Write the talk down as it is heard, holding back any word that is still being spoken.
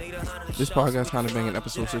This podcast kind of banging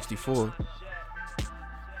episode 64.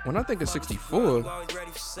 When I think of 64,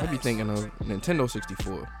 I be thinking of Nintendo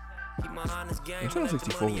 64. Nintendo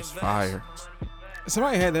 64 was fire.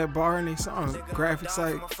 Somebody had that bar in their song. Graphics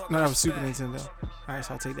like, no, that was Super Nintendo. Alright,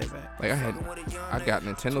 so I'll take that back. Like I got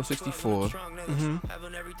Nintendo 64,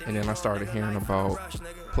 and then I started hearing about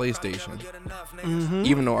PlayStation.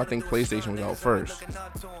 Even though I think PlayStation was out first,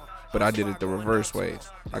 but I did it the reverse way.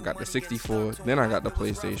 I got the 64, then I got the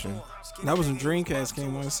PlayStation. That was when Dreamcast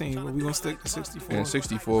came on the scene, but we gonna stick to 64. And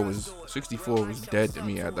 64 was dead to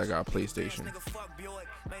me after I got PlayStation.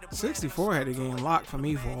 64 had the game locked for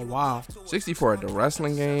me for a while. 64 had the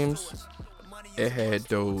wrestling games. It had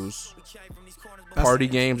those party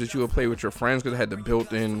games that you would play with your friends because it had the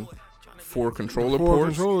built-in four controller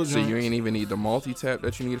ports. So you ain't even need the multi-tap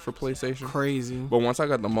that you need for PlayStation. Crazy. But once I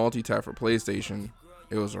got the multi-tap for PlayStation,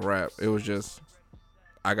 it was a wrap. It was just,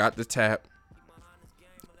 I got the tap.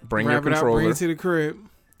 Bring your controller. Bring it to the crib.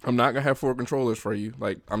 I'm not gonna have four controllers for you.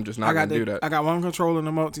 Like, I'm just not gonna do that. I got one controller and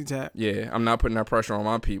a multi-tap. Yeah, I'm not putting that pressure on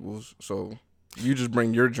my peoples. So you just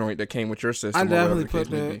bring your joint that came with your system. I definitely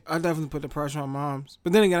put the pressure on mom's.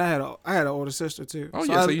 But then again, I had an older sister too. Oh,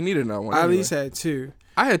 so you needed another one. I at least had two.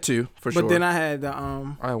 I had two for sure. But then I had the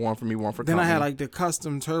I had one for me, one for. Then company. I had like the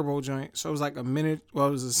custom turbo joint. So it was like a minute. Well,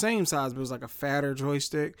 it was the same size, but it was like a fatter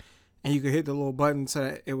joystick, and you could hit the little button so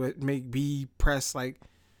that it would make B press like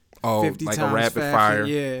 50 like times a rapid faster. fire.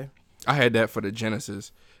 Yeah. I had that for the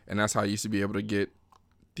Genesis, and that's how I used to be able to get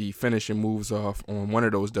the finishing moves off on one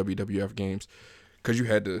of those WWF games, because you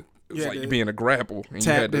had to. It was like you being a grapple, and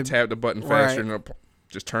you had to tap the button faster, and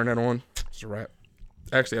just turn that on. It's a wrap.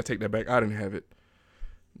 Actually, I take that back. I didn't have it.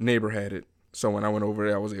 Neighbor had it, so when I went over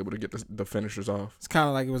there, I was able to get the finishers off. It's kind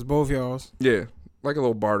of like it was both y'all's. Yeah, like a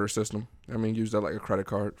little barter system. I mean, use that like a credit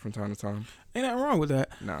card from time to time. Ain't nothing wrong with that.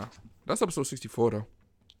 Nah, that's episode 64 though.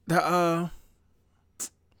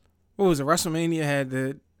 What was it? WrestleMania had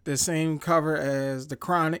the same cover as the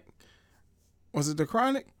Chronic. Was it the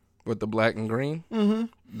Chronic? With the black and green?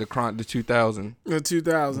 Mm-hmm. The 2000. The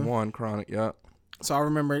 2001 Chronic, yeah. So I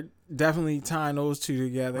remember definitely tying those two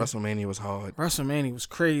together. WrestleMania was hard. WrestleMania was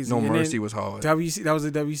crazy. No Mercy was hard. That was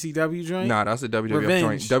a WCW joint? Nah, that's a WWF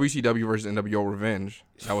Revenge. joint. WCW versus NWO Revenge.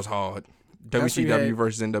 That was hard. WCW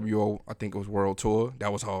versus NWO, I think it was World Tour.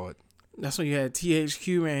 That was hard. That's when you had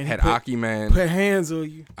THQ, man. Had Aki Man. Put hands on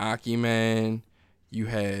you. Aki Man. You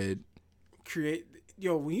had...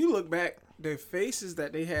 When you look back, the faces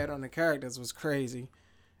that they had on the characters was crazy.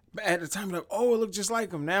 But at the time, like, oh, it looked just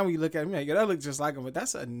like him. Now when you look at me, like, that looked just like him. But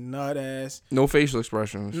that's a nut ass. No facial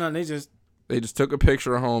expressions. No, they just took a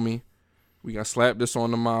picture of homie. We got slapped this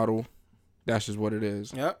on the model. That's just what it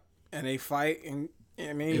is. Yep. And they fight, and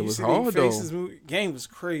I mean, it was hard though. Game was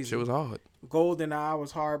crazy. Shit was hard. GoldenEye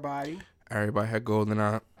was hard body. Everybody had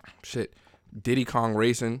GoldenEye. Shit. Diddy Kong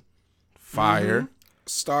Racing. Fire. Mm-hmm.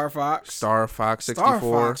 Star Fox 64. Star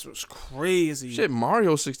Fox was crazy. Shit,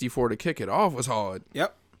 Mario 64 to kick it off was hard.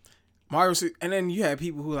 Yep. Mario, and then you had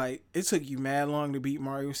people who like it took you mad long to beat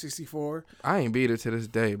Mario 64. I ain't beat it to this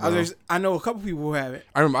day, bro. I know a couple people who have it.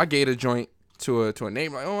 I remember I gave a joint to a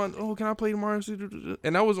name like, oh, can I play the Mario 64?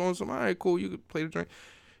 And that was on some, all right, cool, you could play the joint.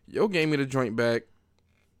 Yo gave me the joint back,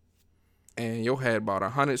 and yo had about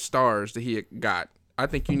 100 stars that he had got. I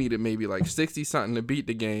think you needed maybe like 60 something to beat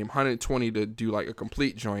the game, 120 to do like a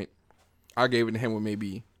complete joint. I gave it to him with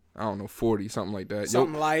maybe, I don't know, 40, something like that.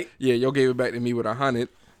 Something light. Yeah, yo gave it back to me with 100.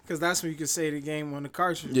 Because that's when you could save the game on the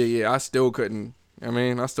cartridge. Yeah, I still couldn't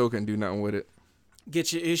do nothing with it.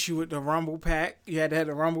 Get your issue with the Rumble Pack. You had to have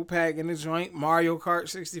the Rumble Pack in the joint. Mario Kart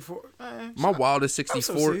 64. My wildest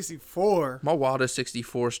 64. 64. My wildest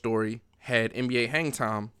 64 story had NBA Hang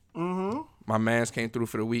Time. Mm-hmm. My mans came through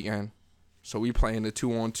for the weekend. So we playing the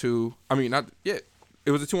 2-on-2. I mean, it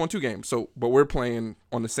was a 2-on-2 game. So, but we're playing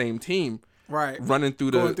on the same team. Right. Going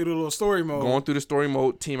through the little story mode. Going through the story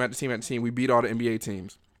mode, team after team after team. We beat all the NBA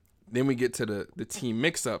teams. Then we get to the team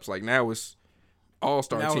mix-ups. Like now it's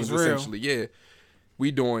all-star teams essentially. Yeah. We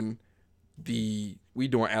doing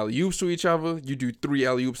alley-oops to each other. You do 3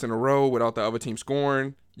 alley-oops in a row without the other team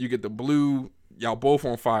scoring. You get the blue. Y'all both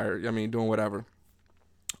on fire. I mean, doing whatever.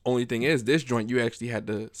 Only thing is, this joint, you actually had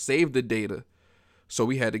to save the data. So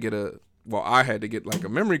we had to get I had to get like a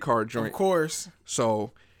memory card joint. Of course.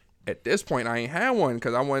 So at this point, I ain't had one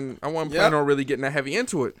because I wasn't planning on really getting that heavy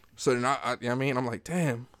into it. So then I'm like,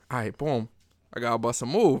 damn, all right, boom. I got to bust a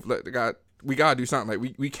move. Like, we got to do something.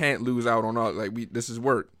 Like, we can't lose out on all, like, this is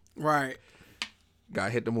work. Right. Got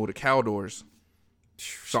to hit them with the cow doors.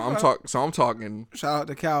 So I'm talking. Shout out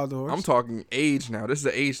to Caldors. I'm talking age now. This is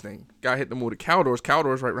an age thing. Got to hit them with the Caldors.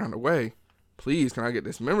 Caldors right around the way. Please, can I get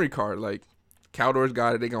this memory card? Like, Caldors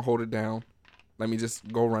got it. They can hold it down. Let me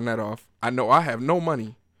just go run that off. I know I have no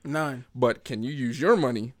money. None. But can you use your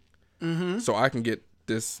money so I can get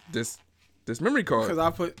this memory card? Because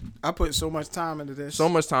I put so much time into this. So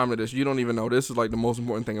much time into this. You don't even know. This is like the most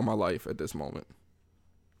important thing in my life at this moment.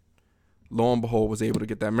 Lo and behold, was able to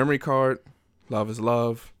get that memory card. Love is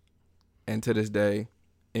love. And to this day,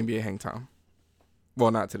 NBA Hang Time. Well,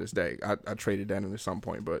 not to this day. I traded that in at some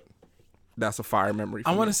point, but that's a fire memory for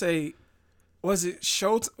I me. want to say, was it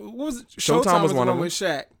Showtime? What was it? Showtime was one of them. With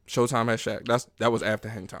Shaq. Showtime had Shaq. That was after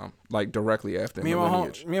Hang Time. Like, directly after. Me and my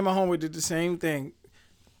homie did the same thing.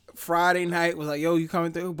 Friday night was like, yo, you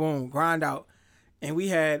coming through? Boom, grind out. And we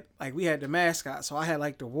had the mascot. So I had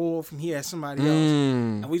like the wolf and he had somebody else.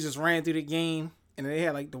 And we just ran through the game. And they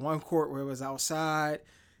had like the one court where it was outside.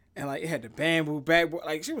 And like it had the bamboo backboard.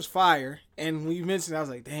 Like she was fire. And when you mentioned it, I was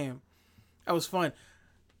like, damn, that was fun.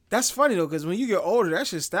 That's funny though, because when you get older, that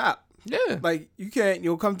should stop. Yeah. Like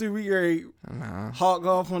you'll come through with your hawk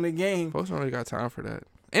off on the game. Folks don't really got time for that.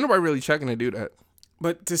 Ain't nobody really checking to do that.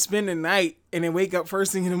 But to spend the night and then wake up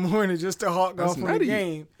first thing in the morning just to hawk off on the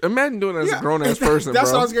game. Imagine doing that as a grown ass person. That's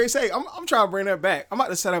bro. what I was gonna say. I'm trying to bring that back. I'm about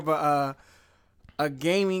to set up a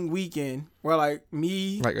gaming weekend where like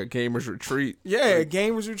a gamer's retreat. Yeah, a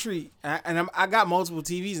gamer's retreat. And I got multiple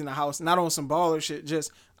TVs in the house, not on some baller shit.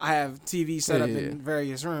 Just I have TV set up in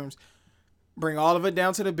various rooms. Bring all of it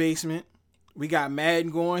down to the basement. We got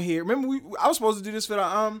Madden going here. Remember, I was supposed to do this for the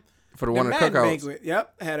one of the cookouts. Banquet.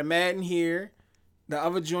 Yep, I had a Madden here, the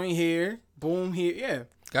other joint here, boom here. Yeah,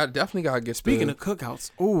 Definitely gotta get. Speaking of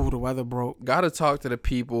cookouts, ooh, the weather broke. Gotta talk to the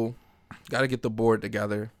people. Gotta get the board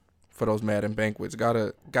together for those Madden banquets.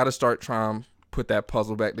 Gotta start trying to put that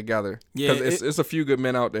puzzle back together. Yeah, because it's a few good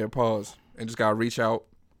men out there. Pause and just gotta reach out.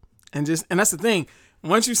 And that's the thing.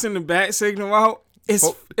 Once you send the back signal out.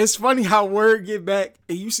 It's funny how word get back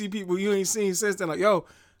and you see people you ain't seen since then like, yo,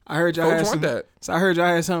 I heard y'all had So I heard y'all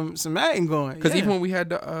had some Madden going. Because even when we had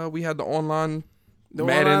the online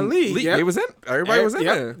Madden league, yep. It was in. Everybody was in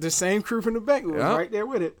there. The same crew from the bank was right there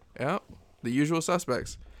with it. Yep. The usual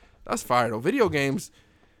suspects. That's fire though. Video games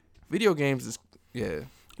is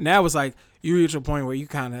Now it's like you reach a point where you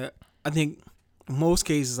kind of, I think most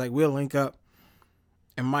cases like we'll link up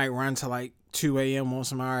and might run to like 2 a.m. on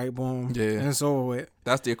some boom. Yeah. And it's over with.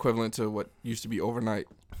 That's the equivalent to what used to be overnight.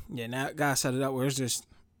 Yeah, now guys set it up where it's just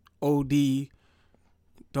OD.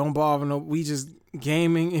 Don't bother no. We just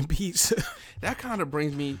gaming and pizza. That kind of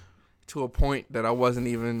brings me to a point that I wasn't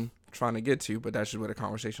even trying to get to, but that's just where the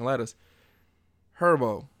conversation led us.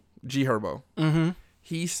 Herbo. Mm-hmm.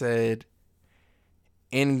 He said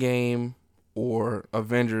Endgame or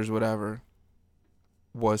Avengers, whatever,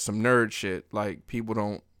 was some nerd shit. Like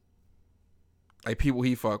people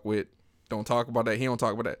he fuck with don't talk about that. He don't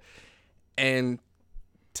talk about that. And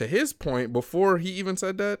to his point, before he even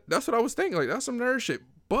said that, that's what I was thinking. Like, that's some nerd shit.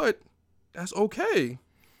 But that's okay.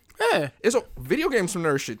 Yeah. It's a video game some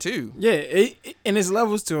nerd shit too. Yeah, and there's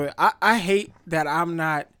levels to it. I hate that I'm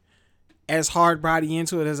not as hard body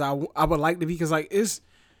into it as I would like to be, because like it's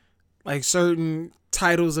like certain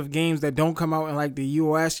titles of games that don't come out in like the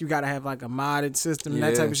US, you gotta have like a modded system and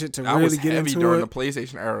that type of shit to really get into it. I was heavy during the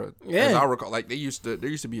PlayStation era. Yeah, as I recall, like there used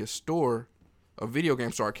to be a store, a video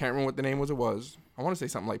game store. I can't remember what the name was. I want to say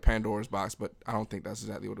something like Pandora's Box, but I don't think that's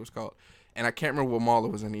exactly what it was called. And I can't remember what mall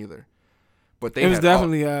it was in either. But it was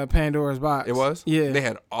definitely Pandora's Box. It was? Yeah. They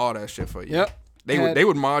had all that shit for you. Yep. They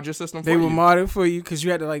would mod your system for you. They would mod it for you because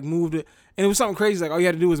you had to like move it. And it was something crazy. Like all you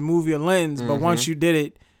had to do was move your lens. But once you did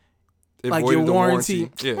it, like your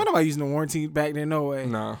warranty. Yeah. What am I using the warranty back then? No way.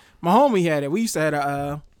 No. My homie had it. We used to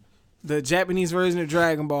have the Japanese version of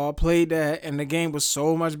Dragon Ball. Played that, and the game was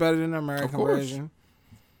so much better than the American version.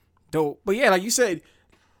 Dope. But yeah, like you said,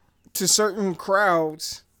 to certain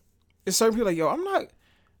crowds, it's certain people like, yo, I'm not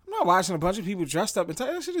watching a bunch of people dressed up and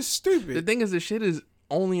that shit is stupid. The thing is, this shit is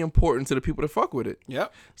only important to the people that fuck with it.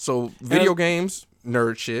 Yep. So video games,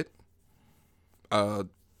 nerd shit.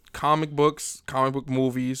 Comic books, comic book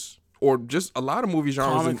movies, or just a lot of movie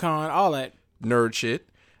genres. Comic-Con, all that. Nerd shit.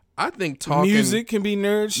 I think talking... Music can be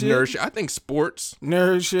nerd shit. Nerd shit. I think sports...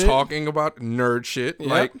 Nerd shit. Talking about nerd shit. Yep.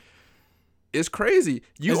 Like, it's crazy.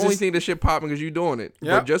 You only think this shit popping because you doing it.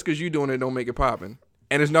 Yep. But just because you doing it don't make it popping.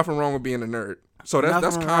 And there's nothing wrong with being a nerd. So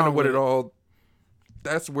that's kind of what it all...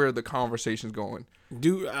 That's where the conversation's going.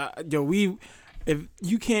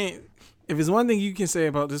 If it's one thing you can say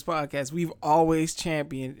about this podcast, we've always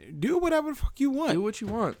championed, do whatever the fuck you want. Do what you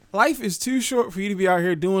want. Life is too short for you to be out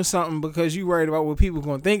here doing something because you worried about what people are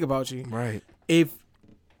going to think about you. Right. If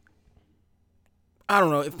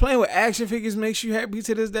playing with action figures makes you happy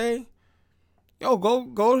to this day, yo,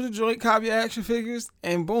 go to the joint, copy your action figures,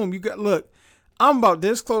 and boom, look, I'm about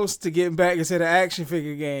this close to getting back into the action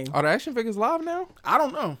figure game. Are the action figures live now? I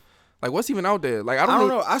don't know. Like, what's even out there? Like, I I don't don't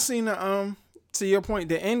know. I seen the to your point,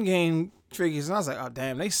 the end game figures, and I was like, oh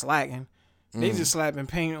damn, they slacking. They just slapping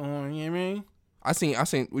paint on. You know what I mean? I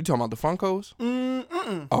seen. We talking about the Funkos?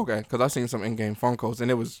 Mm-mm. Okay, because I seen some in-game Funkos, and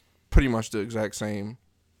it was pretty much the exact same.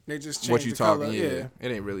 They just changed What you the color. talking? Yeah.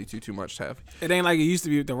 It ain't really too much to have. It ain't like it used to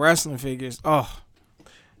be with the wrestling figures. Oh,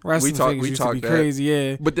 wrestling figures used to be that. crazy.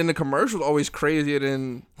 Yeah, But then the commercials always crazier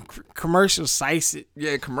than commercial size it.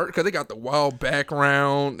 because they got the wild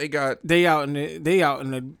background. They got They out in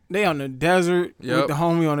the desert with Yep. the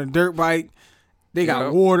homie on a dirt bike. They got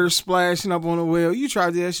Yep. water splashing up on the wheel. You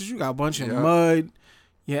tried that shit, you got a bunch of Yep. mud.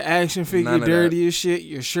 Your action figure None of dirty as shit.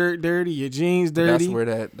 Your shirt dirty. Your jeans dirty.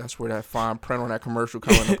 that's where that fine print on that commercial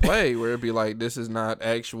come into play. Where it'd be like, this is not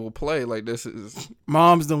actual play. Like, this is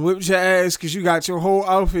Moms done whipped your ass because you got your whole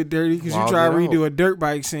outfit dirty because you Wild tried to it out. redo a dirt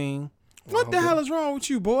bike scene. What Wild the it hell out. is wrong with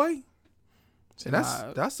you, boy? And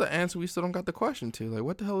that's the answer we still don't got the question to. Like,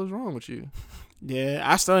 what the hell is wrong with you? Yeah,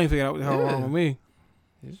 I still ain't figured out what the hell Yeah. wrong with me.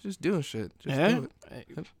 It's just doing shit. Just Yeah. do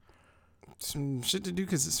it. Some shit to do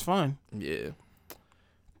because it's fun. Yeah.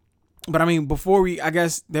 But I mean, before I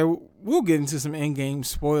guess we'll get into some in-game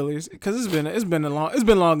spoilers because it's been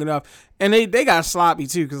long enough, and they got sloppy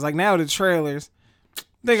too because like now the trailers,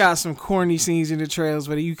 they got some corny scenes in the trailers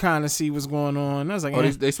where you kind of see what's going on. I was like, Oh,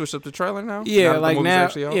 eh. they switched up the trailer now? Yeah, that the like movie's now,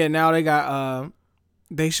 actually out? yeah, now they got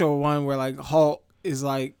they show one where like Hulk is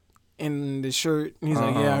like in the shirt, and he's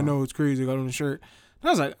like, yeah, I know it's crazy, I got on the shirt. And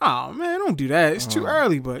I was like, oh man, don't do that. It's too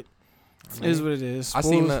early, but it is what it is. I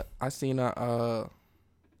seen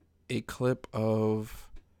a clip of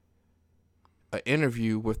an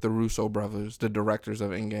interview with the Russo brothers, the directors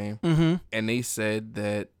of Endgame, and they said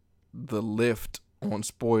that the lift on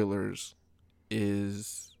spoilers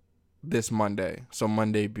is this Monday. So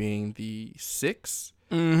Monday being the 6th.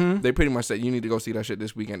 They pretty much said you need to go see that shit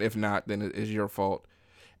this weekend. If not, then it is your fault.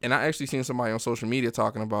 And I actually seen somebody on social media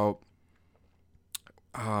talking about,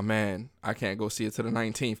 oh man, I can't go see it till the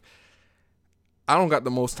 19th. I don't got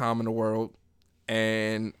the most time in the world,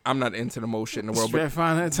 and I'm not into the most shit in the world. But if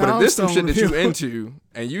this some shit that you into,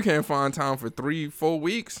 and you can't find time for 3-4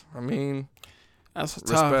 weeks, I mean, that's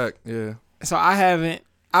respect. tough. Yeah. So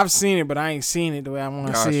I've seen it, but I ain't seen it the way I want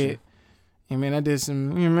to see it. I mean, I did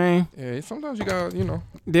some, you know what I mean? Yeah, sometimes you gotta,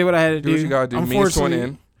 Did what I had to do. what you gotta do. Means to an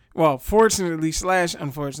end. Well, fortunately /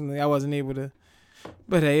 unfortunately, I wasn't able to.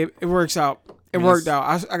 But hey, it works out. It worked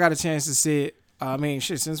out. I got a chance to see it. I mean,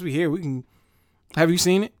 shit, since we here, we can. Have you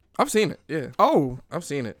seen it? I've seen it. Yeah. Oh, I've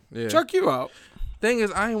seen it. Yeah. check you out. Thing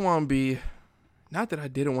is, I didn't want to be. Not that I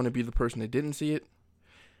didn't want to be the person that didn't see it.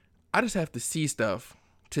 I just have to see stuff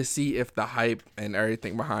to see if the hype and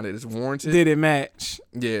everything behind it is warranted. Did it match?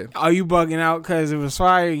 Yeah. Are you bugging out because it was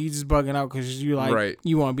fire? Or you just bugging out because you like Right.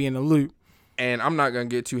 you want to be in the loop? And I'm not gonna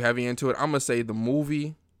get too heavy into it. I'm gonna say the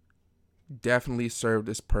movie definitely served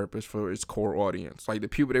its purpose for its core audience. Like the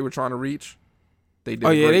people they were trying to reach, they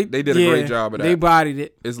did. They did a great job of that. They bodied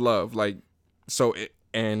it. It's love, like so.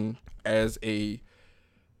 And as a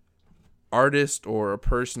artist or a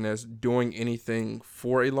person that's doing anything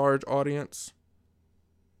for a large audience,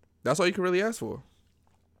 that's all you can really ask for.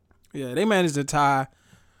 Yeah, they managed to tie.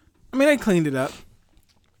 I mean, they cleaned it up.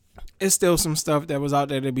 It's still some stuff that was out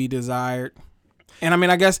there to be desired. And I mean,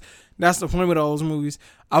 I guess that's the point with all those movies.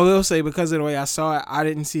 I will say, because of the way I saw it, I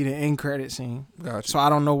didn't see the end credit scene. Gotcha. So I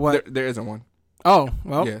don't know what. There isn't one. Oh,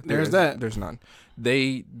 well, Yeah, there's that. There's none.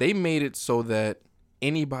 They made it so that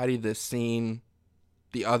anybody that's seen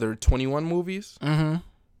the other 21 movies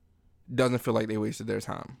doesn't feel like they wasted their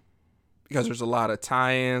time. Because there's a lot of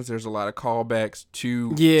tie-ins, there's a lot of callbacks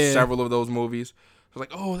to several of those movies. It's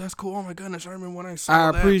like, oh, that's cool. Oh my goodness, I remember when I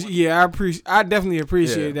saw that. I definitely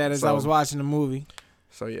appreciate that as I so- was watching the movie.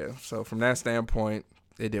 So yeah, so from that standpoint,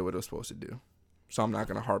 they did what it was supposed to do. So I'm not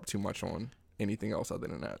gonna harp too much on anything else other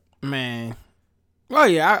than that. Man. Well,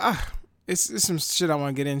 yeah, it's some shit I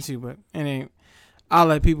want to get into, but it ain't. I'll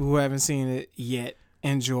let people who haven't seen it yet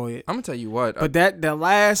enjoy it. I'm gonna tell you what. But the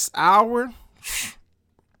last hour,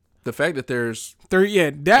 the fact that there's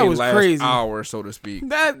that was last crazy. hour, so to speak.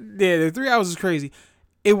 The 3 hours is crazy.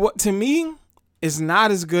 To me, it's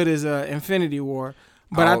not as good as Infinity War,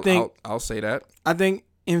 but I'll say that. I think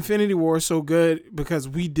Infinity War is so good because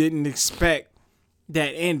we didn't expect that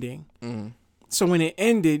ending. So when it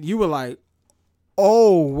ended, you were like,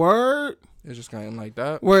 "Oh, word!" It's just kind of like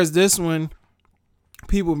that. Whereas this one,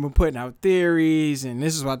 people have been putting out theories, and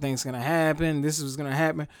this is what I think is gonna happen. This is gonna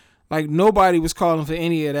happen. Like nobody was calling for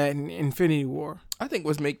any of that in Infinity War. I think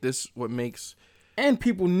what makes And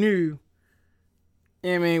people knew.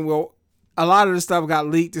 I mean, well, a lot of the stuff got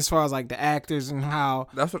leaked as far as like the actors and how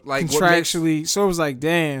That's what like contractually. So it was like,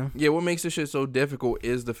 damn. Yeah, what makes this shit so difficult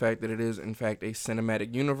is the fact that it is in fact a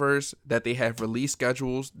cinematic universe, that they have release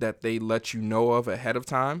schedules that they let you know of ahead of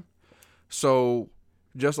time. So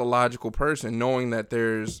just a logical person knowing that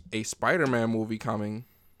there's a Spider-Man movie coming,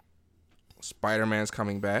 Spider-Man's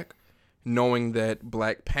coming back, knowing that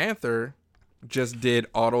Black Panther just did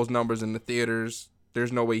all those numbers in the theaters,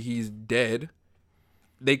 there's no way he's dead.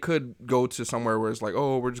 They could go to somewhere where it's like,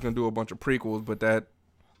 oh, we're just gonna do a bunch of prequels, but that.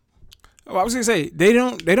 Oh, I was gonna say they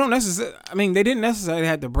don't necessarily. I mean, they didn't necessarily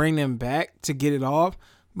have to bring them back to get it off,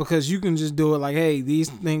 because you can just do it like, hey, these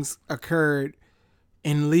things occurred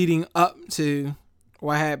in leading up to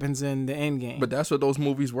what happens in the end game. But that's what those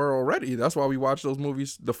movies were already. That's why we watched those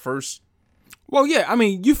movies the first. Well, yeah, I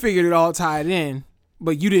mean, you figured it all tied in,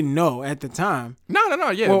 but you didn't know at the time. No,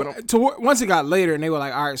 yeah. Well, once it got later and they were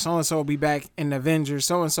like, all right, so-and-so will be back in the Avengers,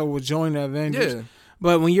 so-and-so will join the Avengers. Yeah.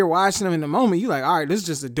 But when you're watching them in the moment, you're like, all right, this is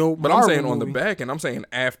just a dope But Marvel I'm saying movie. on the back, and I'm saying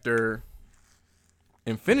after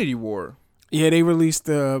Infinity War. Yeah, they released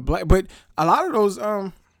the Black... But a lot of those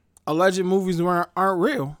alleged movies aren't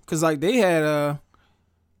real. Because, like, they had...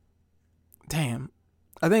 Damn.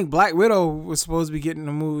 I think Black Widow was supposed to be getting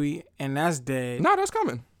a movie, and that's dead. No, that's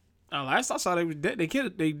coming. Last I saw, they were dead. They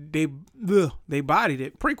killed it. They bodied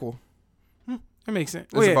it. Prequel. That makes sense.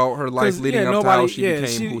 It's about her life leading up to how she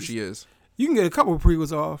became who she is. You can get a couple of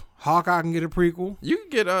prequels off. Hawkeye can get a prequel. You can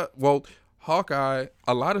get Hawkeye,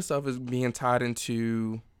 a lot of stuff is being tied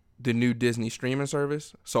into the new Disney streaming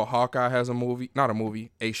service. So Hawkeye has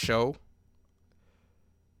a show.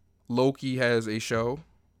 Loki has a show.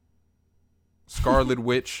 Scarlet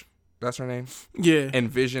Witch, that's her name. Yeah. And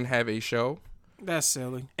Vision have a show. That's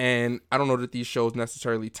silly. And I don't know that these shows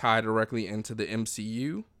necessarily tie directly into the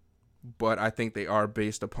MCU, but I think they are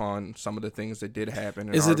based upon some of the things that did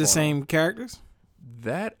happen. Is it the same characters?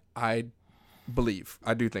 That I believe.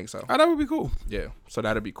 I do think so. Oh, that would be cool. Yeah, so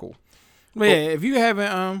that'd be cool. But yeah, if you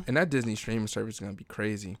haven't... And that Disney streaming service is going to be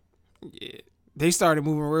crazy. Yeah. They started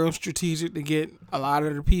moving real strategic to get a lot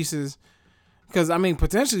of the pieces. Because, I mean,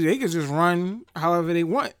 potentially they could just run however they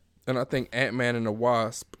want. And I think Ant-Man and the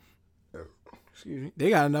Wasp... Excuse me. They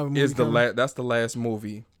got another movie that's the last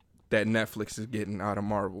movie that Netflix is getting out of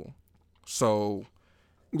Marvel. So...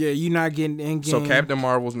 Yeah, you're not getting Endgame. So Captain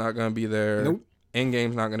Marvel's not going to be there. Nope.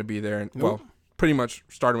 Endgame's not going to be there. Nope. Well, pretty much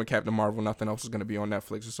starting with Captain Marvel, nothing else is going to be on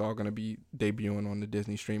Netflix. It's all going to be debuting on the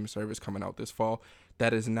Disney streaming service coming out this fall.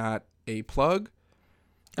 That is not a plug.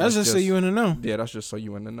 That's just so you in the know. Yeah, that's just so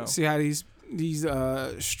you in the know. See how these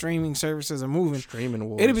streaming services are moving. Streaming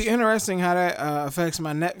wars. It'll be interesting how that affects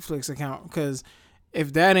my Netflix account, because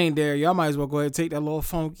if that ain't there, y'all might as well go ahead and take that little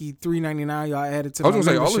funky $3.99 y'all added to. I was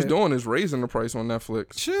gonna say all it's doing is raising the price on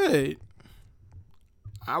Netflix. Shit.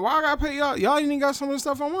 Why I gotta pay y'all? Y'all ain't got some of the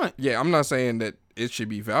stuff I want. Yeah, I'm not saying that it should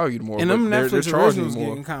be valued more. And them Netflix originals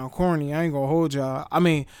getting kind of corny. I ain't gonna hold y'all. I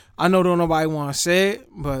mean, I know don't nobody want to say it,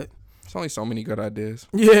 but it's only so many good ideas.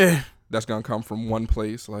 Yeah, that's gonna come from one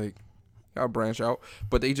place. Like, y'all branch out.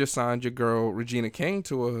 But they just signed your girl Regina King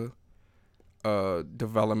to a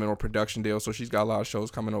development or production deal, so she's got a lot of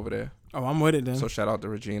shows coming over there. Oh, I'm with it then. So shout out to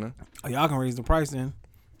Regina. Oh, y'all can raise the price then.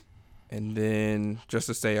 And then just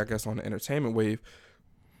to say, I guess on the entertainment wave,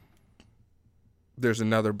 there's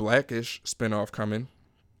another Blackish spinoff coming.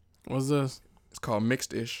 What's this? It's called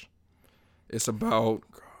Mixed-ish. It's about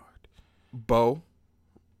Bo,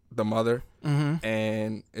 the mother,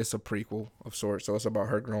 and it's a prequel of sorts. So it's about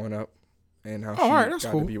her growing up and how she got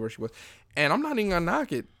to be where she was. And I'm not even gonna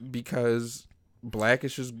knock it, because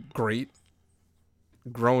Blackish is great,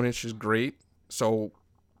 Grownish is great. So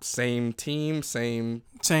same team, same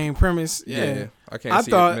premise. Yeah, I can't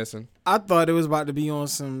see it missing. I thought it was about to be on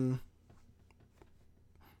some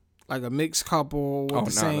like a mixed couple with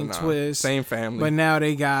the same twist, same family. But now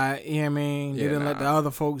they got, you know what I mean? They didn't let the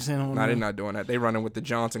other folks in on they're not doing that. They running with the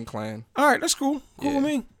Johnson clan. All right, that's cool. Cool with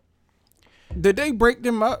me. Did they break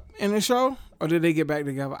them up in the show, or did they get back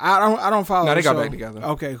together? I don't follow. No, they got back together.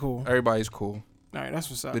 Okay, cool. Everybody's cool. All right, that's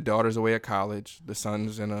what's up. The daughter's away at college. The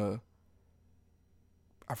son's in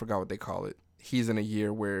I forgot what they call it. He's in a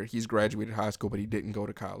year where he's graduated high school, but he didn't go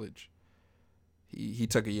to college. He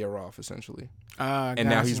took a year off, essentially. And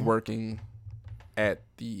now he's working at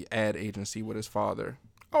the ad agency with his father.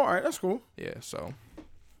 Oh, all right, that's cool. Yeah, so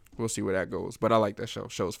we'll see where that goes. But I like that show.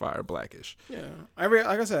 Show's fire, Blackish. Yeah.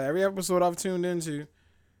 Like I said, every episode I've tuned into,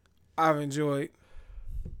 I've enjoyed.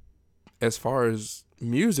 As far as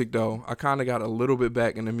music, though, I kind of got a little bit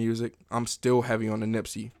back into music. I'm still heavy on the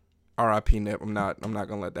Nipsey. R.I.P. Nip. I'm not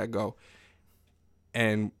gonna let that go.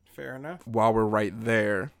 And fair enough. While we're right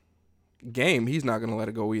there, Game, he's not gonna let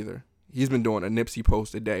it go either. He's been doing a Nipsey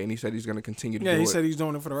post a day, and he said he's going to continue to do it. Yeah, he said he's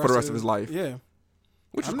doing it for the rest of his life. Yeah.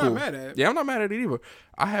 Which is I'm cool. not mad at it. Yeah, I'm not mad at it either.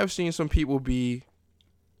 I have seen some people be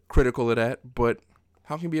critical of that, but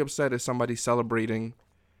how can you be upset if somebody's celebrating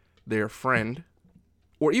their friend?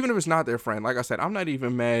 Or even if it's not their friend. Like I said, I'm not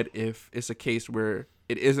even mad if it's a case where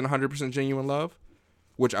it isn't 100% genuine love,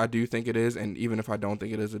 which I do think it is, and even if I don't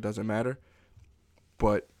think it is, it doesn't matter.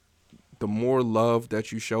 But the more love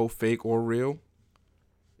that you show, fake or real,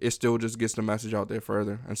 it still just gets the message out there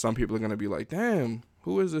further. And some people are going to be like, damn,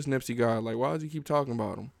 who is this Nipsey guy? Like, why does he keep talking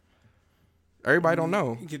about him? Everybody don't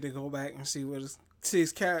know. You get to go back and see see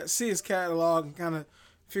his catalog and kind of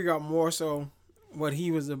figure out more so what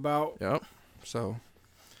he was about. Yep. So,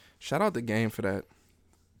 shout out the Game for that.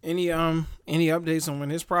 Any updates on when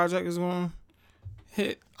this project is going to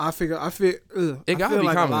hit? I feel like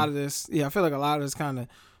a lot of this. Yeah, I feel like a lot of this kind of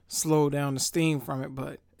slowed down the steam from it,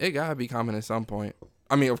 but it gotta be coming at some point.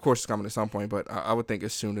 I mean, of course it's coming at some point, but I would think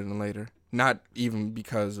it's sooner than later. Not even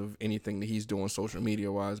because of anything that he's doing social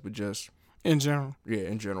media wise, but just in general. Yeah,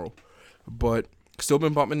 in general. But still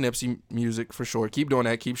been bumping Nipsey music for sure. Keep doing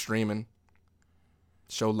that. Keep streaming.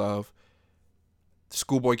 Show love.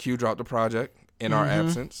 Schoolboy Q dropped the project in our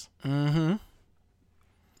absence. Mm-hmm.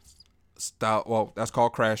 That's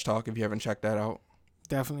called Crash Talk if you haven't checked that out.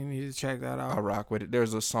 Definitely need to check that out. I rock with it.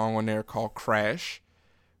 There's a song on there called Crash,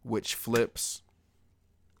 which flips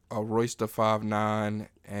a Royce da 5'9"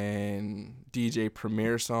 and DJ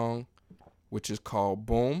Premier song, which is called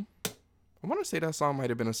Boom. I want to say that song might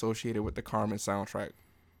have been associated with the Carmen soundtrack.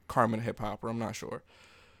 Carmen Hip Hopper, I'm not sure.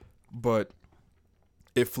 But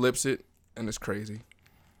it flips it, and it's crazy.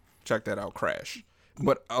 Check that out, Crash.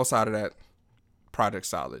 But outside of that, project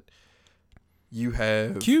solid. You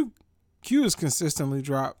have... Q has consistently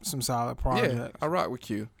dropped some solid projects. Yeah, I rock with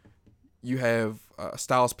Q. You have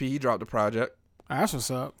Styles P. He dropped a project. That's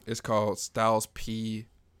what's up. It's called Styles P.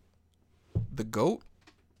 The GOAT,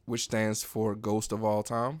 which stands for Ghost of All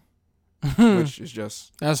Time, which is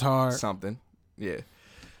just that's hard. Something. Yeah.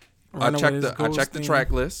 I checked the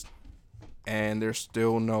track list, and there's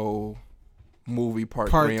still no movie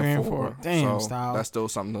part 3 and 4. Damn, so Styles. That's still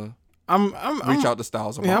something to I'm reach out to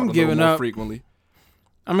Styles about I'm a giving little more up. frequently.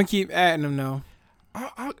 I'm gonna keep adding them though.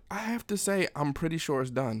 I have to say I'm pretty sure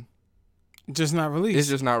it's done. Just not released. It's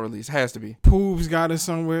just not released. Has to be. Poobs got it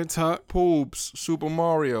somewhere tucked. Poobs, Super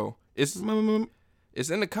Mario. It's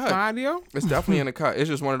in the cut. Mario? It's definitely in the cut. It's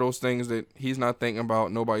just one of those things that he's not thinking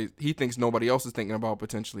about. He thinks nobody else is thinking about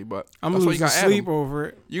potentially. But I'm that's losing sleep over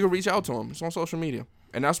it. You can reach out to him. It's on social media,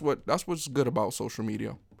 and that's what's good about social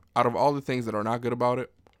media. Out of all the things that are not good about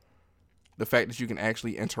it, the fact that you can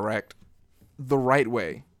actually interact the right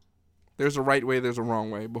way. There's a right way, there's a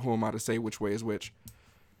wrong way, but who am I to say which way is which?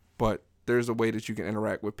 But there's a way that you can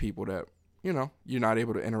interact with people that, you're not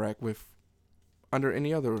able to interact with under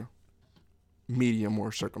any other medium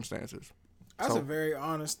or circumstances. That's a very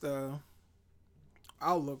honest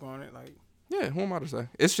outlook on it. Like, yeah, who am I to say?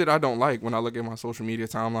 It's shit I don't like when I look at my social media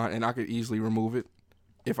timeline, and I could easily remove it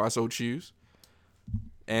if I so choose.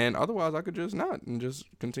 And otherwise, I could just not and just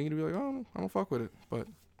continue to be like, oh, I don't fuck with it. But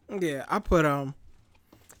yeah, I put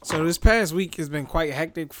so this past week has been quite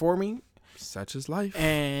hectic for me. Such is life.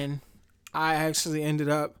 And I actually ended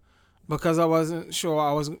up, because I wasn't sure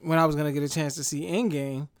when I was gonna get a chance to see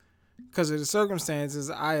Endgame, because of the circumstances,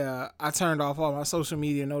 I turned off all my social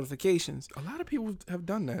media notifications. A lot of people have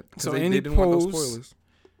done that. So they any didn't want those posts,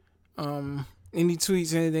 any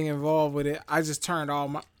tweets, anything involved with it, I just turned all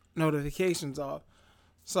my notifications off.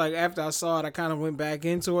 So like after I saw it, I kind of went back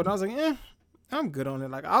into it. I was like, I'm good on it.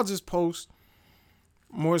 Like I'll just post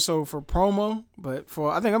more so for promo, but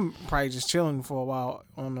I think I'm probably just chilling for a while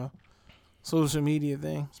on the social media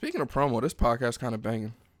thing. Speaking of promo, this podcast kind of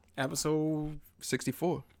banging. Episode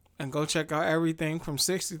 64. And go check out everything from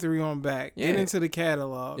 63 on back. Yeah. Get into the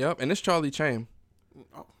catalog. Yep, and it's Charlie Chain.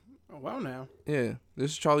 Oh, well now. Yeah,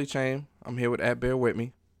 this is Charlie Chain. I'm here with @Bear With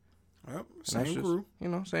Me. Yep, same crew.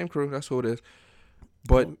 Same crew. That's who it is.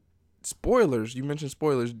 But spoilers, you mentioned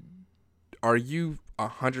spoilers. Are you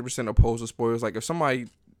 100% opposed to spoilers? Like if somebody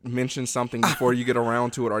mentions something before you get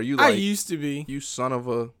around to it, are you like... I used to be. You son of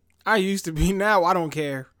a... I used to be. Now I don't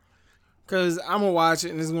care. Because I'm going to watch it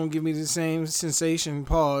and it's going to give me the same sensation,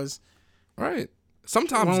 pause. Right.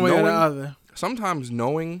 Sometimes one way or the other. Sometimes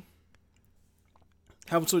knowing...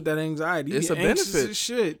 helps with that anxiety. It's a benefit. As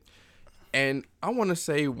shit. And I want to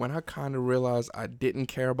say when I kind of realized I didn't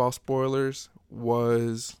care about spoilers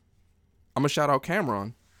was... I'm going to shout out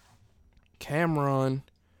Cameron. Cameron,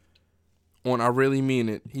 on I Really Mean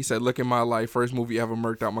It, he said, look at my life, first movie ever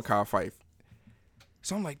murked out Mekhi Phife.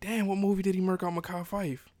 So I'm like, damn, what movie did he murk out Mekhi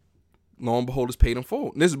Phife? lo and behold, it's Paid in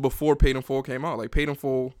Full. And this is before Paid in Full came out. Like, Paid in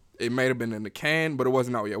Full, it might have been in the can, but it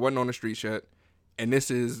wasn't out yet. It wasn't on the streets yet. And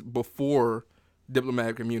this is before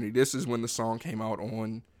Diplomatic Immunity. This is when the song came out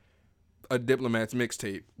on a Diplomat's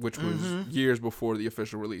mixtape, which was years before the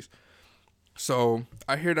official release. So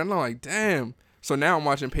I hear that and I'm like, damn. So now I'm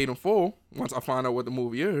watching Paid in Full once I find out what the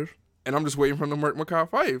movie is. And I'm just waiting for the Merc Makai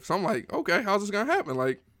fight. So I'm like, okay, how's this going to happen?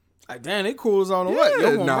 Like damn, it cools on the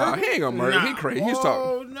yeah, what? nah, he ain't going to murder. He crazy. He's talking.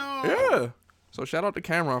 Oh, no. Yeah. So shout out to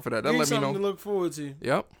Cameron for that. That let me know. Something to look forward to.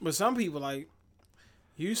 Yep. But some people, like,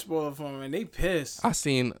 you spoil for them and they pissed. I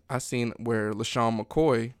seen where LaShawn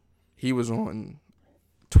McCoy, he was on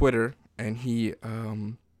Twitter and he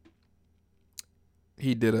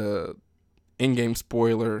did a in-game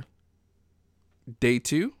spoiler day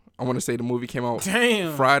 2. I want to say the movie came out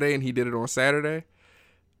Friday and he did it on Saturday.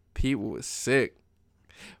 People was sick.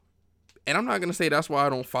 And I'm not going to say that's why I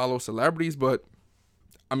don't follow celebrities, but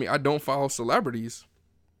I mean, I don't follow celebrities.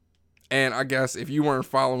 And I guess if you weren't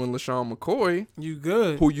following LaShawn McCoy, you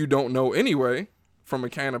good, who you don't know anyway, from a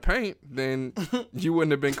can of paint, then you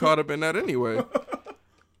wouldn't have been caught up in that anyway.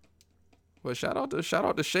 But shout out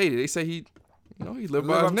to Shady. They say he lived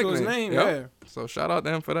by his nickname. His name, yep. Yeah. So shout out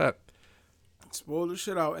to him for that. Spoil the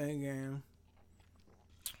shit out Endgame.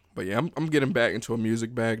 But yeah, I'm getting back into a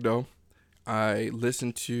music bag though. I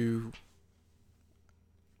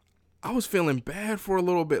was feeling bad for a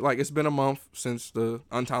little bit. Like, it's been a month since the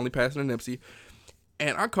untimely passing of Nipsey.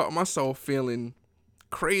 And I caught myself feeling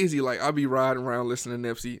crazy. Like, I'll be riding around listening to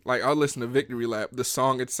Nipsey. Like, I'll listen to Victory Lap, the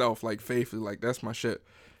song itself, like, faithfully. Like, that's my shit.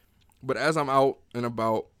 But as I'm out and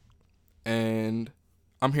about and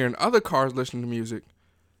I'm hearing other cars listening to music,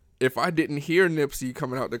 if I didn't hear Nipsey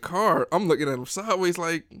coming out the car, I'm looking at him sideways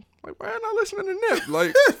like why am I listening to Nip?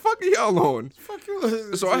 Like, fuck are y'all on? Fuck you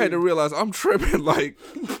listening So I had to realize I'm tripping. Like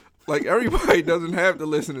everybody doesn't have to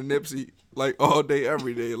listen to Nipsey like all day,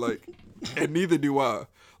 every day. Like, and neither do I.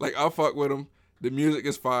 Like, I fuck with him. The music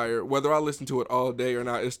is fire. Whether I listen to it all day or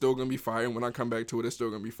not, it's still gonna be fire. And when I come back to it, it's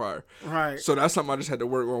still gonna be fire. Right. So that's something I just had to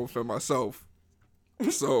work on for myself.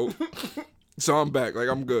 So I'm back. Like,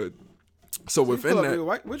 I'm good. So within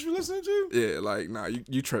that, what you listening to? Yeah, like, nah,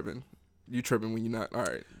 you tripping. You tripping when you're not. All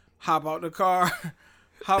right. Hop out the car.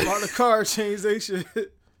 Change they shit.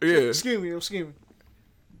 Yeah. I'm scheming.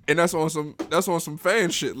 And that's on some fan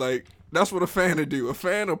shit. Like, that's what a fan would do. A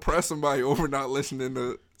fan will press somebody over not listening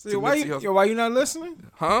to. Why you not listening?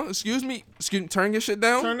 Huh? Excuse me. Turn your shit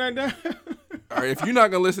down. Turn that down. All right. If you're not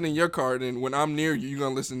gonna listen in your car, then when I'm near you, you're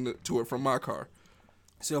gonna listen to it from my car.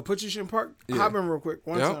 So put your shit in park. Yeah. Hop in real quick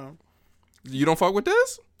one time. You don't fuck with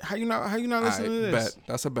this? How you not listening to this? Bet.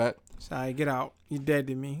 That's a bet. Sorry, get out. You dead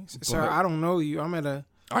to me, sir. I don't know you. I'm at a.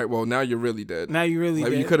 All right. Well, now you're really dead. Now you really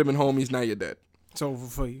dead. You could have been homies. Now you're dead. It's over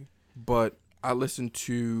for you. But I listened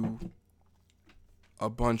to a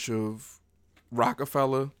bunch of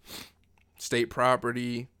Rockefeller, State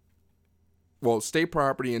Property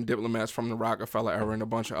and Diplomats from the Rockefeller era and a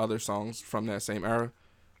bunch of other songs from that same era.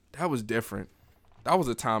 That was different. That was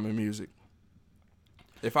a time in music.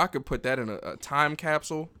 If I could put that in a time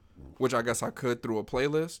capsule, which I guess I could through a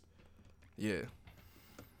playlist, yeah.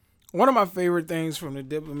 One of my favorite things from the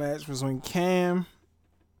Diplomats was when Cam,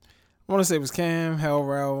 I want to say it was Cam, Hell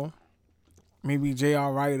Rel, maybe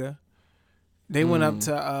J.R. Ryder, they went up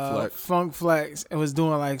to Funk Flex and was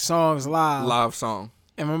doing like songs live. Live song.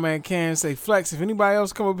 And my man Cam say, Flex, if anybody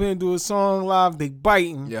else come up here and do a song live, they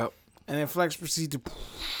biting. Yep. And then Flex proceeded to...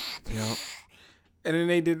 Yep. And then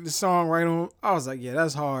they did the song right on. I was like, yeah,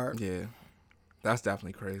 that's hard. Yeah. That's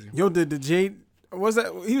definitely crazy. Yo, did the Jay... Was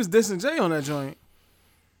that... He was dissing Jay on that joint.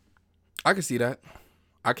 I can see that.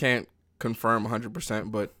 I can't confirm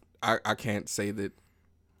 100%, but I can't say that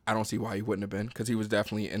I don't see why he wouldn't have been, because he was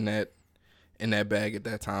definitely in that bag at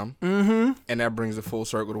that time. Mm-hmm. And that brings it full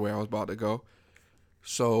circle to where I was about to go.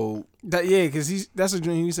 So... because that's a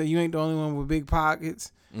dream. You say you ain't the only one with big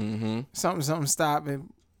pockets. Mm-hmm. Something stop it.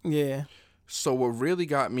 Yeah. So what really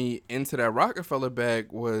got me into that Rockefeller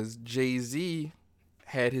bag was Jay-Z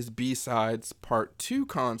had his B-Sides Part 2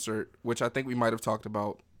 concert, which I think we might have talked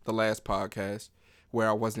about the last podcast, where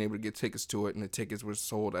I wasn't able to get tickets to it, and the tickets were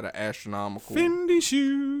sold at an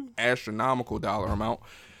astronomical dollar amount.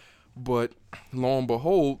 But lo and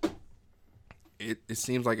behold, it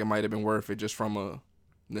seems like it might have been worth it, just from a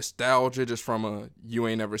nostalgia, just from a you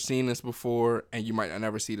ain't never seen this before and you might not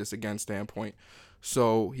never see this again standpoint.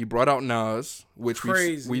 So he brought out Nas, which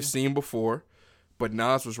we've seen before, but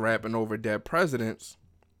Nas was rapping over Dead Presidents,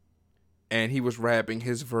 and he was rapping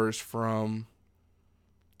his verse from,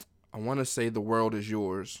 I want to say, The World Is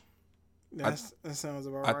Yours. That sounds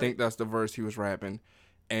about right. I think that's the verse he was rapping,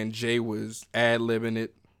 and Jay was ad-libbing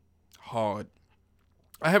it, hard.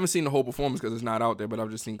 I haven't seen the whole performance because it's not out there, but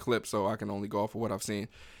I've just seen clips, so I can only go off of what I've seen.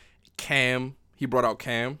 Cam, he brought out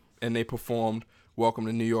Cam, and they performed Welcome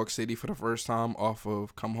to New York City for the first time off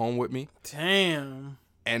of Come Home With Me. Damn.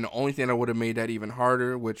 And the only thing that would have made that even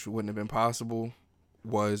harder, which wouldn't have been possible,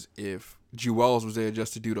 was if Jewels was there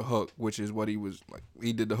just to do the hook, which is what he was like.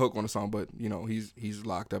 He did the hook on the song, but you know he's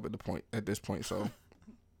locked up at this point, so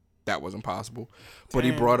that wasn't possible. But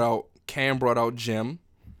Cam brought out Jim.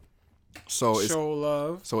 So show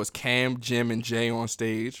love. So it's Cam, Jim, and Jay on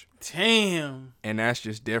stage. Damn. And that's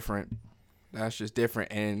just different.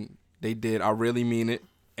 And they did I Really Mean It,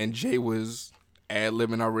 and Jay was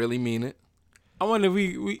ad-libbing I Really Mean It. I wonder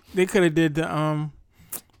if they could have did the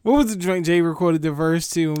what was the joint Jay recorded the verse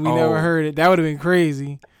to and we never heard it? That would have been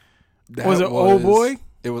crazy. Was it Old Boy?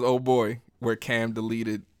 It was Old Boy, where Cam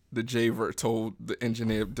deleted the Jay verse, told the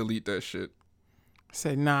engineer delete that shit.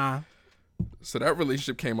 Said nah. So that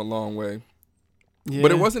relationship came a long way. Yeah. But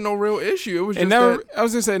it wasn't no real issue. It was just I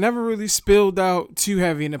was gonna say it never really spilled out too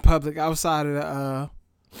heavy in the public outside of the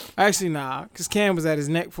actually nah, because Cam was at his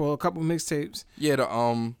neck for a couple mixtapes. Yeah, the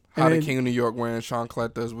How the King of New York wearing Sean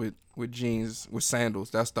Cletters with jeans with sandals.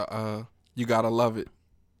 That's the You Gotta Love It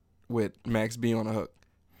with Max B on the hook.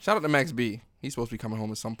 Shout out to Max B. He's supposed to be coming home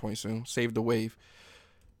at some point soon. Save the wave.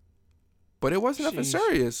 But it wasn't nothing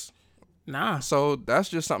serious. Nah. So that's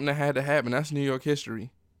just something that had to happen. That's New York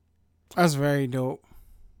history. That's very dope.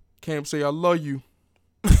 Cam say I love you.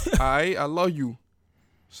 I love you.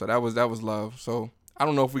 So that was love. So I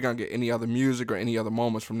don't know if we're gonna get any other music or any other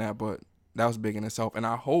moments from that, but that was big in itself. And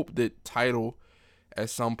I hope that Tidal at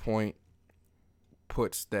some point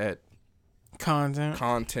puts that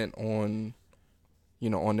content on,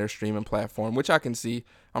 on their streaming platform, which I can see.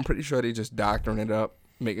 I'm pretty sure they just doctoring it up,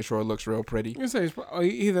 making sure it looks real pretty. You say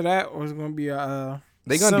either that or it's gonna be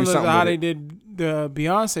they gonna do something to how with they it. did the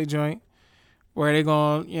Beyonce joint, where they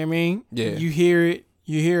gonna, you know what I mean? Yeah. You hear it,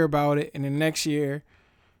 you hear about it, and then next year,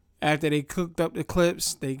 after they cooked up the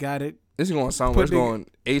clips, they got it. This is gonna sound like it's going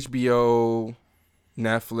HBO,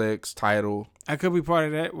 Netflix, Tidal. I could be part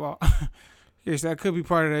of that. Well, yes, that could be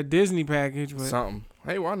part of that Disney package, but something.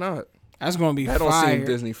 Hey, why not? That's gonna be that fire. Don't seem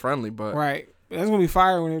Disney friendly, but right. That's gonna be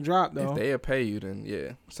fire when it drop though. If they'll pay you, then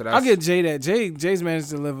yeah. So that's, I'll give Jay that. Jay's managed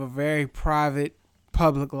to live a very private,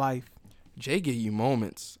 public life. Jay give you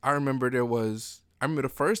moments. I remember the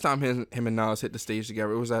first time him and Nas hit the stage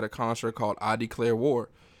together. It was at a concert called I Declare War,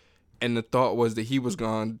 and the thought was that he was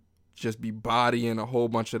gonna just be bodying a whole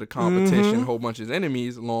bunch of the competition, a whole bunch of his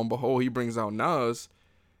enemies. Lo and behold, he brings out Nas,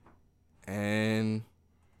 and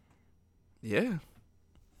yeah.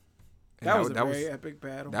 That was a very epic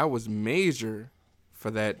battle. That was major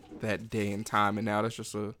for that day and time, and now that's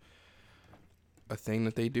just a thing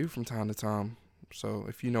that they do from time to time. So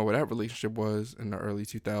if you know what that relationship was in the early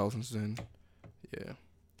 2000s, then yeah.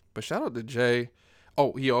 But shout out to Jay.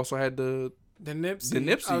 Oh, he also had the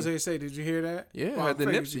Nipsey. I was going to say, did you hear that? Yeah, well, had the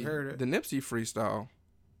Nipsey freestyle,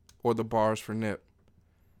 or the bars for Nip.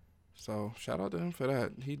 So shout out to him for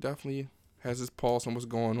that. He definitely has his pulse on what's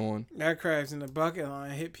going on. That crabs in the bucket line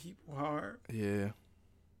hit people hard. Yeah.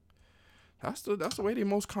 That's the way they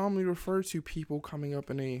most commonly refer to people coming up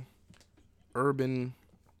in a urban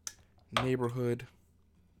neighborhood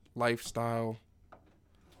lifestyle.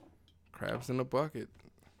 Crabs in the bucket.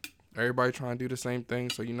 Everybody trying to do the same thing,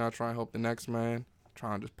 so you're not trying to help the next man.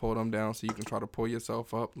 Trying to just pull them down so you can try to pull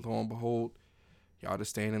yourself up. Lo and behold, y'all just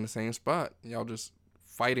staying in the same spot. Y'all just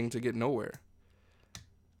fighting to get nowhere.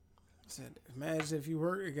 Imagine if you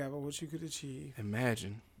worked together, what you could achieve.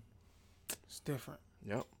 Imagine. It's different.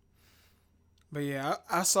 Yep. But yeah,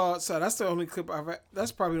 I saw. So that's the only clip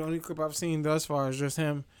That's probably the only clip I've seen thus far is just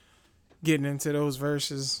him getting into those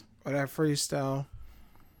verses or that freestyle.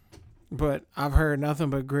 But I've heard nothing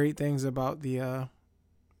but great things about the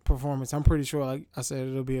performance. I'm pretty sure, like I said,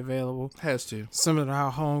 it'll be available. Has to. Similar to how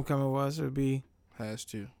Homecoming was, it'll be. Has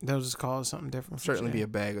to. They'll just call it something different. Certainly be a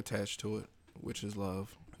bag attached to it, which is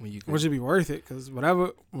love. Which would be worth it, because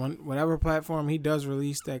whatever platform he does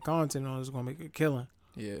release that content on is going to make a killing.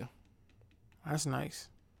 Yeah. That's nice.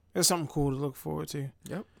 That's something cool to look forward to.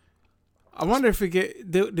 Yep. I wonder if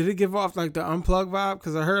did it give off like the Unplugged vibe?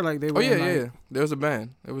 Because I heard like they were. Yeah. There was a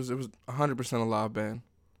band. It was 100% a live band.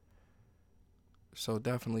 So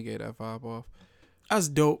definitely gave that vibe off. That's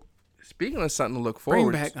dope. Speaking of something to look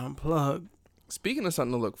forward, bring back Unplugged. Speaking of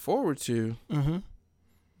something to look forward to,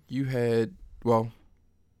 you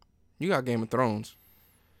got Game of Thrones.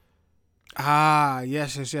 Ah,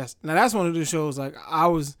 yes. Now that's one of the shows like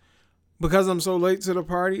because I'm so late to the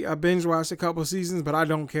party, I binge watched a couple seasons, but I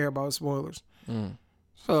don't care about spoilers.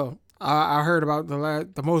 So I heard about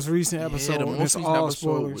the most recent episode. The most recent episode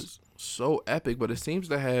spoilers. was so epic, but it seems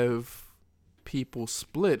to have people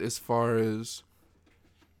split as far as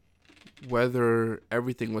whether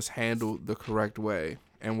everything was handled the correct way.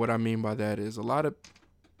 And what I mean by that is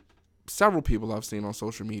several people I've seen on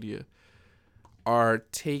social media are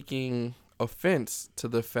taking offense to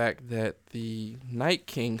the fact that the Night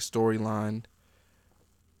King storyline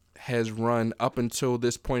has run up until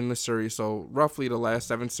this point in the series. So roughly the last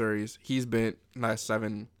 7 seasons,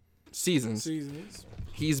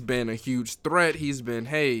 he's been a huge threat. He's been,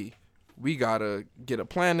 hey, we gotta get a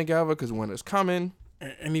plan together because winter's coming.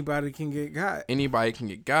 Anybody can get got.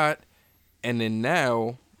 And then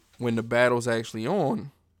now, when the battle's actually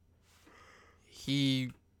on,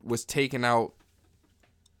 he was taken out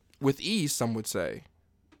with ease, some would say.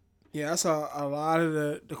 Yeah, I saw a lot of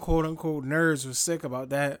the quote-unquote nerds was sick about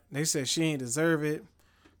that. They said she ain't deserve it.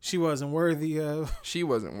 She wasn't worthy of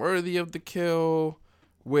the kill.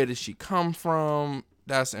 Where did she come from?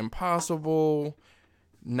 That's impossible.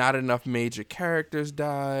 Not enough major characters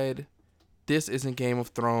died. This isn't Game of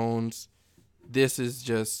Thrones. This is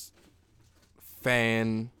just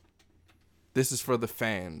this is for the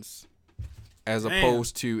fans. As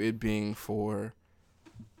opposed to it being for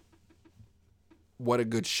what a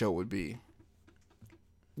good show would be.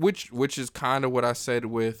 Which is kind of what I said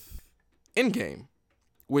with Endgame.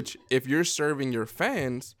 Which, if you're serving your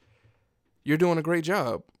fans, you're doing a great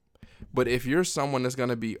job. But if you're someone that's going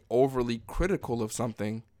to be overly critical of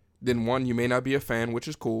something, then 1, you may not be a fan, which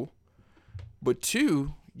is cool. But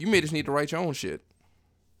 2, you may just need to write your own shit.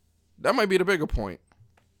 That might be the bigger point.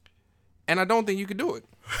 And I don't think you could do it.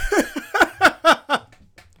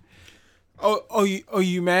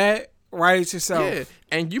 You mad? Write it yourself. Yeah,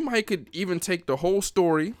 and you might could even take the whole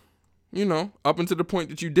story, up until the point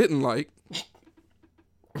that you didn't like,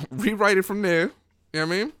 rewrite it from there, you know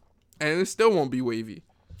what I mean? And it still won't be wavy.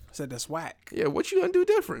 Said that's whack. Yeah, what you gonna do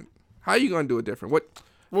different? How you gonna do it different? What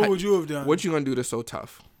would you have done? What you gonna do that's so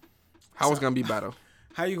tough? How it's gonna be better?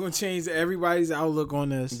 How you gonna change everybody's outlook on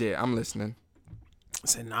this? Yeah, I'm listening. I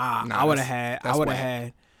said, I would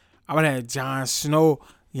have had Jon Snow,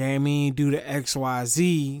 you know what I mean, do the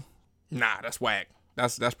XYZ. Nah, that's whack.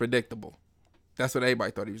 That's predictable. That's what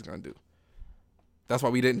everybody thought he was gonna do. That's why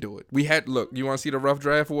we didn't do it. You wanna see the rough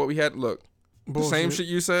draft for what we had? Look. Bullshit. The same shit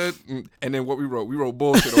you said, and then what we wrote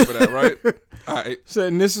bullshit over that, right? All right. So,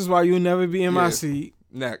 and this is why you'll never be in my seat.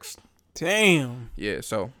 Next. Damn. Yeah,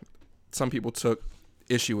 so some people took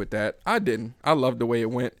issue with that. I didn't. I loved the way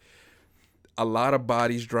it went. A lot of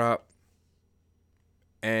bodies dropped,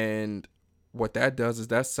 and what that does is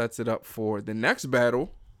that sets it up for the next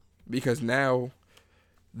battle, because now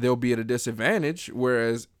they'll be at a disadvantage,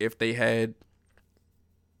 whereas if they had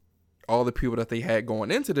all the people that they had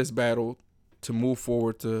going into this battle to move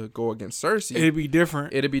forward to go against Cersei, it'd be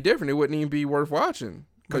different. It wouldn't even be worth watching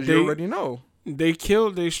because you already know. They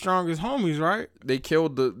killed their strongest homies, right? They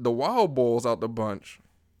killed the wild bulls out the bunch.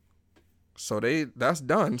 So that's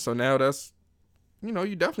done. So now that's,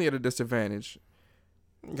 you definitely at a disadvantage.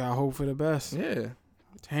 Got hope for the best. Yeah.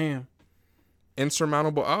 Damn.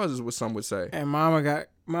 Insurmountable odds is what some would say. And mama got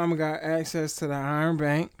access to the Iron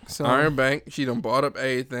Bank. So Iron Bank, she done bought up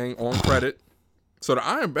everything on credit. So the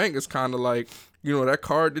Iron Bank is kind of like, that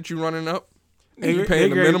card that you running up and you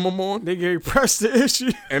paying the minimum on. They gave press the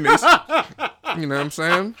issue. And they, you know what I'm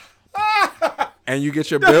saying? And you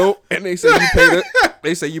get your bill and they say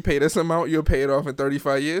you pay this amount, you'll pay it off in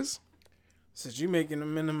 35 years. Since you making the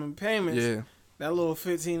minimum payments, yeah, that little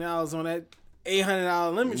 $15 on that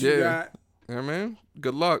 $800 limit you got. Yeah, man.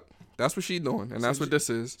 Good luck. That's what she doing, and that's what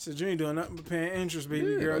this is. So you ain't doing nothing but paying interest,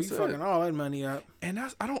 baby girl. You fucking all that money up. And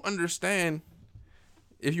I don't understand.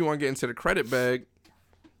 If you want to get into the credit bag,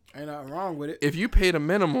 ain't nothing wrong with it. If you pay the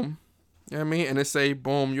minimum, you know what I mean, and it say,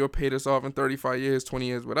 boom, you'll pay this off in 35 years, 20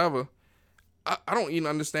 years, whatever. I don't even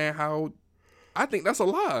understand how. I think that's a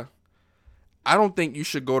lie. I don't think you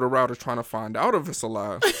should go the route of trying to find out if it's a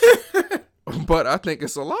lie. But I think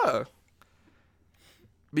it's a lie.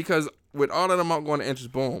 Because with all that amount going to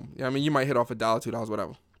interest, boom. You know what I mean, you might hit off $1, $2,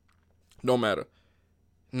 whatever. No matter.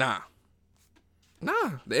 Nah.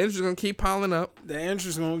 The interest is going to keep piling up. The interest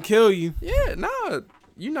is going to kill you. Yeah,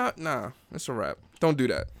 it's a wrap. Don't do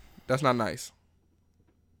that. That's not nice.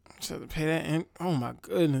 So to pay that oh my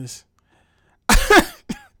goodness.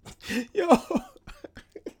 Yo.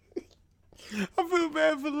 I feel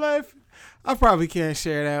bad for life. I probably can't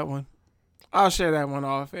share that one. I'll share that one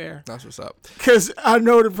off air. That's what's up. Because I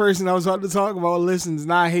know the person I was about to talk about listens,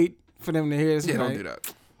 and I hate for them to hear this. Yeah, don't do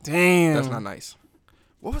that. Damn. That's not nice.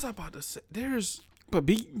 What was I about to say?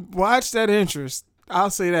 Watch that interest. I'll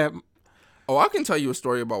say that. Oh, I can tell you a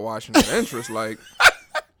story about watching that interest. Like,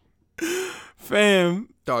 Fam,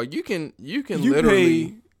 Dog, you can you literally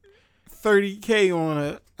pay $30K on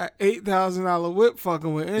a $8,000 whip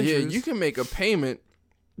fucking with interest. Yeah, you can make a payment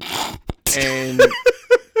and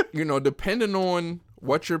depending on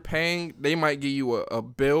what you're paying, they might give you a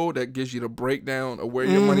bill that gives you the breakdown of where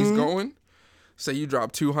your money's going. Say you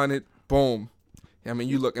drop 200, boom. I mean,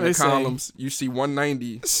 you look in the columns, you see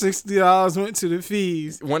 190. $60 went to the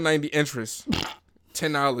fees. 190 interest,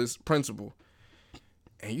 $10 principal.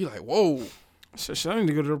 And you like, whoa. Shit, I need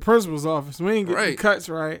to go to the principal's office. We ain't getting the cuts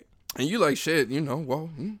right. And you like, shit,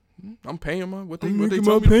 I'm paying what they my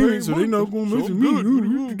told me payments, so they not going to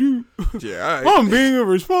mention me. Yeah, all right. I'm being a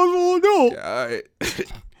responsible adult. Yeah, all right.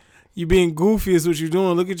 You being goofy is what you're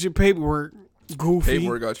doing. Look at your paperwork. Goofy.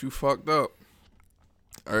 Paperwork got you fucked up.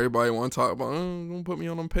 Everybody want to talk about, don't put me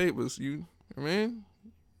on them papers.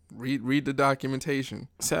 Read the documentation.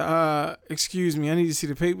 So, excuse me, I need to see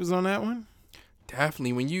the papers on that one.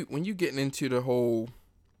 Definitely, when you getting into the whole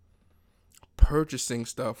purchasing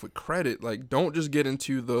stuff with credit, like, don't just get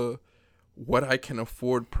into the what I can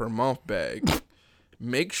afford per month bag.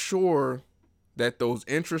 Make sure that those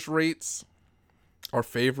interest rates are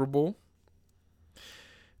favorable.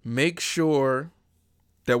 Make sure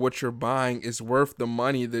that what you're buying is worth the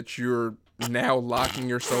money that you're now locking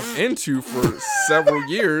yourself into for several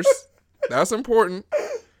years. That's important.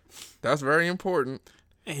 That's very important.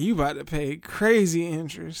 And you about to pay crazy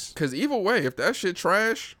interest. Because either way, if that shit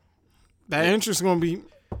trash, that interest going to be...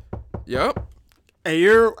 Yep. Hey,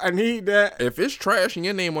 I need that. If it's trash and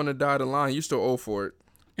your name on the dotted line, you still owe for it.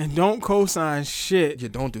 And don't co-sign shit. Yeah,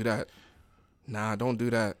 don't do that. Nah, don't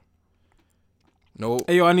do that. Nope.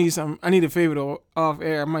 Hey, yo, I need something. I need a favor though, off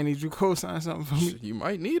air. I might need you to co-sign something for me. You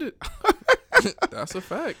might need it. That's a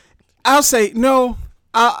fact. I'll say no.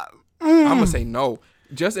 I'm going to say no.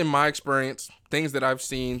 Just in my experience, things that I've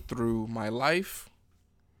seen through my life,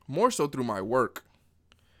 more so through my work,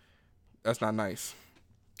 that's not nice.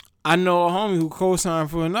 I know a homie who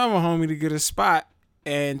co-signed for another homie to get a spot,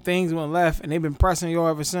 and things went left, and they've been pressing y'all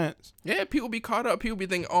ever since. Yeah, people be caught up. People be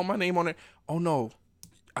thinking, oh, my name on it. Oh, no.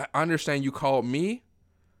 I understand you called me,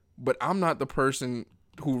 but I'm not the person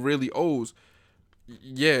who really owes.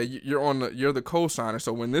 Yeah, you're the co-signer.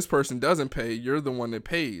 So when this person doesn't pay, you're the one that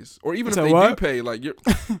pays. Or even if they do pay, like you're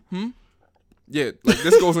Yeah, like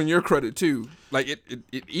this goes on your credit too. Like it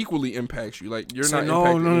equally impacts you. Like you're not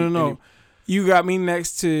impacted. No. You got me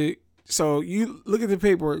next to, so you look at the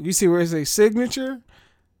paperwork. You see where it says signature?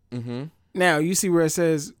 Mm-hmm. Now you see where it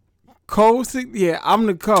says yeah, I'm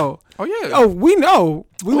the co. Oh yeah. Oh, we know.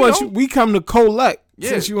 We come to collect. Yeah,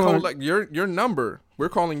 since you collect your number. We're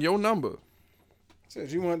calling your number.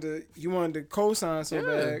 Since you wanted to co-sign so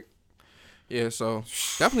bad. Yeah, so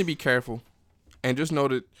definitely be careful. And just know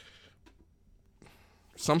that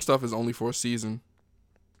some stuff is only for a season.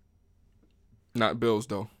 Not bills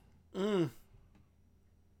though. I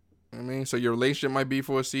mean, so your relationship might be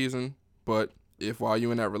for a season, but if while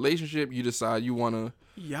you're in that relationship you decide you want to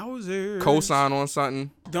co-sign on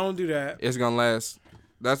something, don't do that. It's gonna last.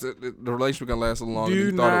 That's it. The relationship gonna last a little longer than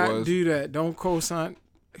you thought it was. Do that. Don't co-sign,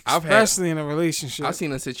 especially in a relationship. I've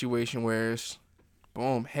seen a situation where it's,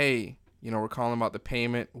 boom, hey, we're calling about the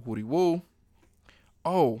payment, woody woo.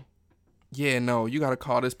 Oh, yeah, no, you gotta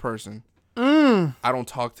call this person. I don't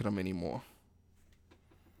talk to them anymore.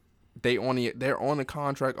 They're on the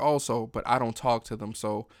contract also, but I don't talk to them,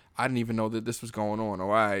 so I didn't even know that this was going on. All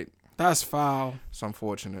right. That's foul. It's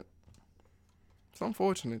unfortunate.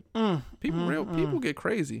 People get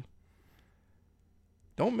crazy.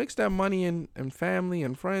 Don't mix that money and family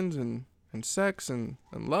and friends and sex and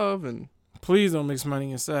love and. Please don't mix money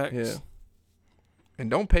and sex. Yeah. And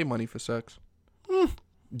don't pay money for sex.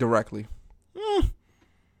 Directly.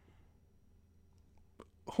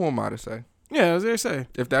 Who am I to say? Yeah, as they say.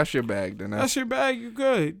 If that's your bag, then that's your bag. You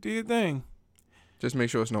good. Do your thing. Just make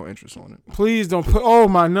sure there's no interest on it. Please don't put. Oh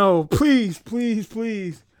my no! Please.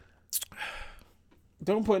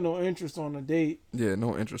 Don't put no interest on a date. Yeah,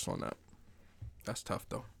 no interest on that. That's tough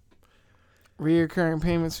though. Reoccurring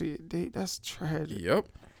payments for your date. That's tragic. Yep.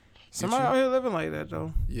 Somebody out here living like that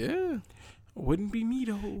though. Yeah. Wouldn't be me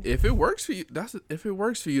though. If it works for you, if it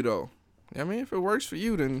works for you though. I mean, if it works for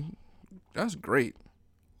you, then that's great.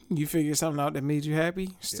 You figure something out that made you happy,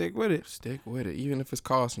 stick with it. Stick with it, even if it's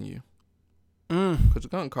costing you. Because it's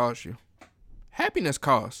gonna cost you. Happiness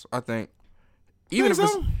costs, I think. Even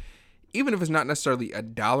if it's not necessarily a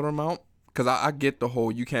dollar amount, because I get the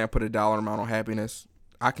whole you can't put a dollar amount on happiness.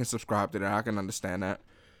 I can subscribe to that. I can understand that.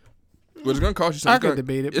 But it's gonna cost you something. I can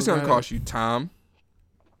debate it. It's gonna cost you time.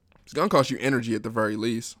 It's gonna cost you energy at the very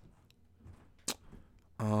least.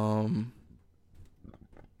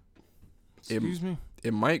 Excuse me.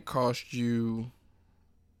 it might cost you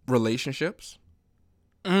relationships.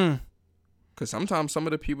 Mm. Because sometimes some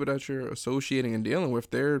of the people that you're associating and dealing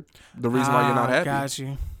with, they're the reason why you're not happy. Got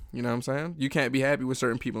you. You know what I'm saying? You can't be happy with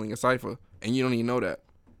certain people in your cipher, and you don't even know that.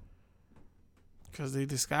 Because they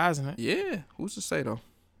disguising it. Yeah. Who's to say, though?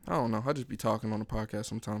 I don't know. I just be talking on the podcast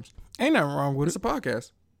sometimes. Ain't nothing wrong with It's it. a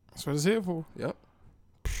podcast. That's what it's here for. Yep.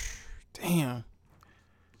 Damn.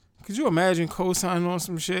 Could you imagine co-signing on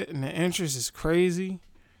some shit and the interest is crazy?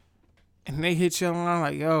 And they hit you on the line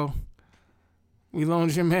like, yo, we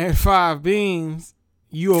loaned your man 5 beans.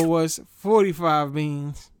 You owe us 45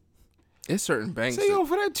 beans. It's certain banks. Say, yo,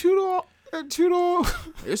 for that $2.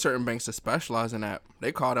 There's certain banks that specialize in that.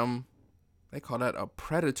 They call that a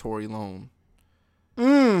predatory loan.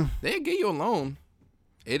 They give you a loan.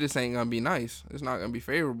 It just ain't gonna be nice. It's not gonna be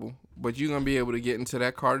favorable. But you're gonna be able to get into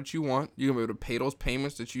that car that you want. You're gonna be able to pay those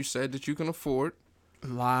payments that you said that you can afford.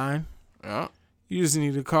 Lying. Yeah. You just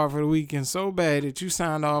need a car for the weekend so bad that you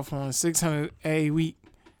signed off on $600 a week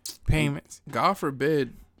payments. God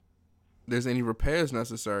forbid there's any repairs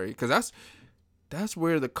necessary, because that's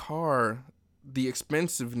where the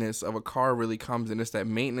expensiveness of a car really comes in. It's that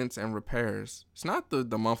maintenance and repairs. It's not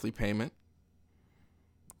the monthly payment.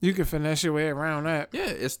 You can finesse your way around that. Yeah,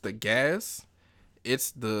 it's the gas.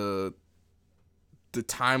 It's the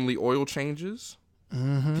timely oil changes.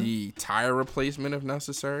 Mm-hmm. The tire replacement if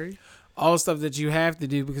necessary. All stuff that you have to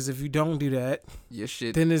do, because if you don't do that, Your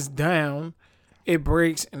shit, then it's down, it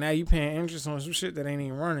breaks, and now you paying interest on some shit that ain't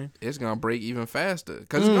even running. it's gonna break even faster.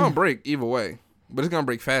 Because it's gonna break either way. But it's gonna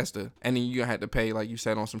break faster. And then you're gonna have to pay, like you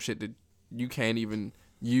said, on some shit that you can't even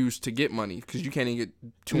use to get money. Because you can't even get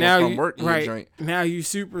too much from work in your joint. Now you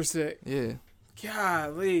super sick. Yeah.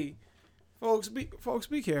 Golly. Folks,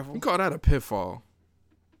 be careful. We call that a pitfall.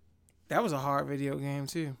 That was a hard video game,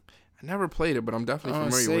 too. I never played it, but I'm definitely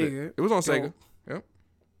On familiar with Sega. it. It was on Sega. Yep.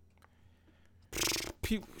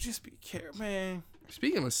 People, just be careful, man.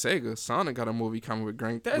 Speaking of Sega, Sonic got a movie coming with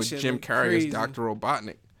That shit Jim look Carrey crazy. as Dr.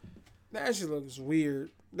 Robotnik. That shit looks weird.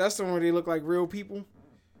 That's the one where they look like real people.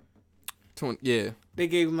 Yeah. They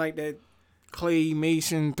gave them like that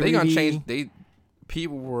claymation 3D. They gonna change.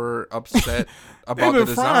 People were upset about They've the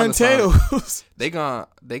been design of frying Sonic. tails.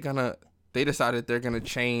 They decided they're gonna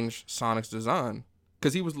change Sonic's design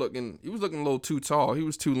because he was looking a little too tall. He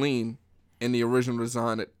was too lean in the original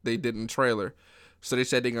design that they did in the trailer. So they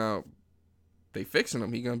said they fixing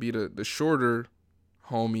him. He gonna be the shorter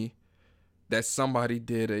homie that somebody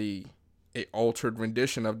did a altered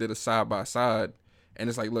rendition of, did a side by side, and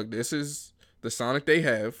it's like, look, this is the Sonic they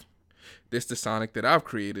have. This the Sonic that I've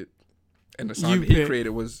created, and the Sonic that he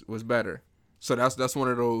created was better. So that's one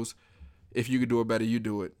of those. If you could do it better, you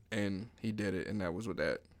do it, and he did it, and that was with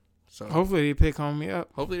that. So hopefully they pick on me up.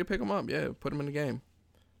 Hopefully they pick him up. Yeah, put him in the game.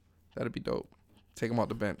 That'd be dope. Take him off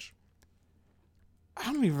the bench. I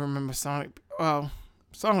don't even remember Sonic. Well,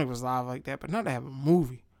 Sonic was live like that, but not to have a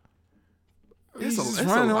movie. It's a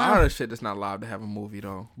lot of shit that's not allowed to have a movie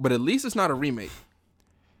though. But at least it's not a remake.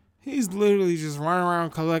 He's literally just running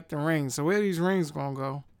around collecting rings. So where are these rings gonna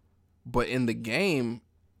go? But in the game,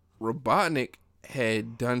 Robotnik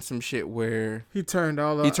had done some shit where he turned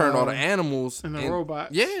all the animals and the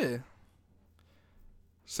robots. Yeah.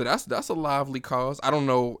 So that's a lively cause. I don't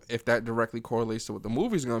know if that directly correlates to what the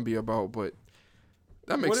movie's gonna be about, but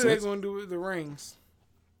that makes sense. What are they gonna do with the rings?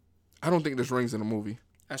 I don't think there's rings in the movie.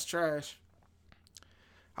 That's trash.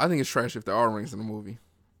 I think it's trash if there are rings in the movie.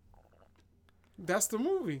 That's the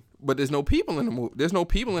movie. But there's no people in the movie. There's no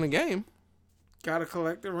people in the game. Gotta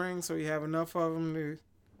collect the rings so you have enough of them to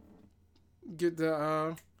get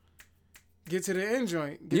to the end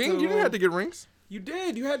joint. You didn't have to get rings. You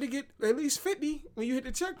did. You had to get at least 50 when you hit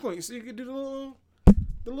the checkpoint, so you could do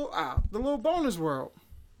the little bonus world.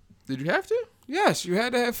 Did you have to? Yes, you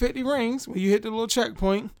had to have 50 rings when you hit the little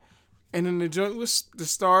checkpoint, and then the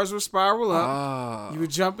stars would spiral up. You would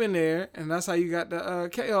jump in there, and that's how you got the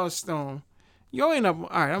Chaos Stone. You ain't up. All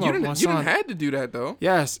right, I'm up on Sonic. You didn't have to do that though.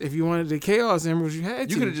 Yes, if you wanted the Chaos Emeralds, you had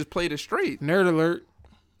to. You could have just played it straight. Nerd alert.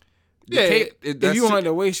 If you wanted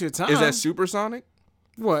to waste your time. Is that Supersonic?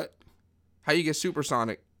 What? How you get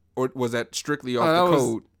Supersonic? Or was that strictly off the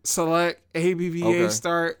code? Select ABBA,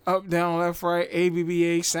 start, up, down, left, right,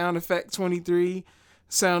 ABBA, sound effect 23,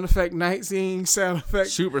 sound effect 19, sound effect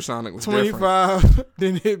Supersonic was 25, different.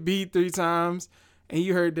 Then hit B 3 times, and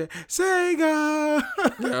you heard the Sega.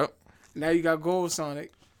 Yep. Now you got Gold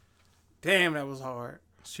Sonic. Damn, that was hard.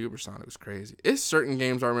 Supersonic was crazy. It's certain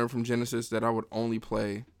games I remember from Genesis that I would only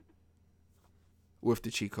play with the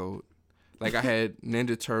cheat code. Like I had Teenage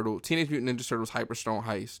Mutant Ninja Turtles Hyperstone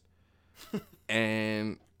Heist.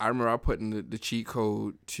 And I remember I put in the cheat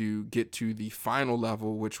code to get to the final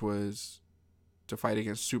level, which was to fight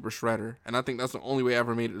against Super Shredder. And I think that's the only way I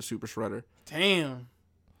ever made it to Super Shredder. Damn.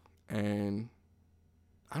 And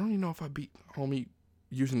I don't even know if I beat homie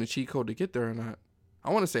using the cheat code to get there or not.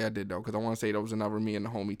 I want to say I did, though, because I want to say that was another me and the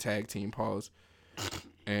homie tag team pause.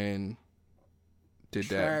 And did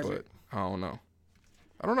that, but I don't know.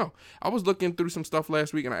 I was looking through some stuff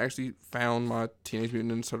last week, and I actually found my Teenage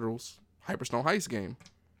Mutant Ninja Turtles Hypersnow Heist game.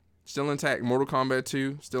 Still intact. Mortal Kombat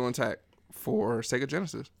 2, still intact for Sega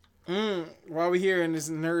Genesis. While we here in this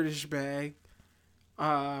nerdish bag,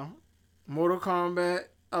 Mortal Kombat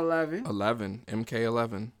 11.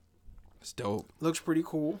 MK11. It's dope. Looks pretty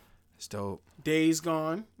cool. It's dope. Days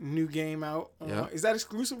Gone, new game out. Yeah. Is that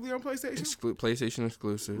exclusively on PlayStation? PlayStation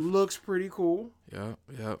exclusive. Looks pretty cool. Yeah.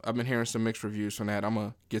 I've been hearing some mixed reviews from that. I'm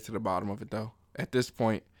going to get to the bottom of it, though. At this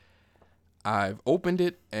point, I've opened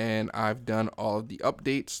it, and I've done all of the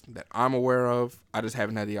updates that I'm aware of. I just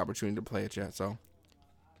haven't had the opportunity to play it yet, so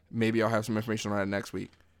maybe I'll have some information on that next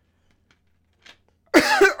week.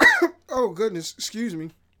 Oh, goodness. Excuse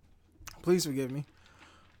me. Please forgive me.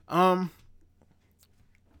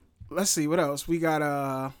 Let's see what else we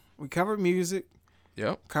got. We covered music.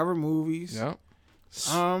 Yep. Covered movies. Yep.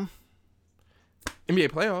 NBA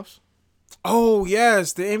playoffs. Oh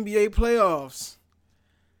yes, the NBA playoffs.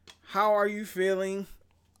 How are you feeling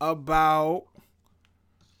about?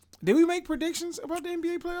 Did we make predictions about the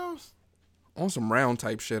NBA playoffs? On some round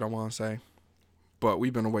type shit, I want to say, but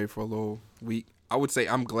we've been away for a little week. I would say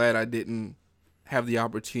I'm glad I didn't have the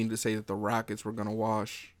opportunity to say that the Rockets were gonna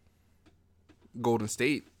wash Golden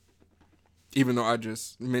State. Even though I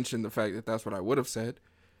just mentioned the fact that that's what I would have said.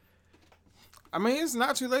 I mean, it's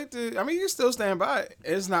not too late to... I mean, you can still stand by it.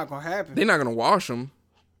 It's not going to happen. They're not going to wash them.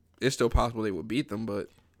 It's still possible they would beat them, but...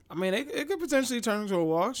 I mean, it could potentially turn into a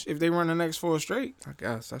wash if they run the next 4 straight. I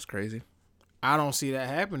guess. That's crazy. I don't see that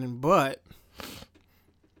happening, but...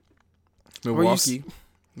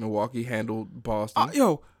 Milwaukee handled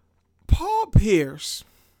Boston. Paul Pierce.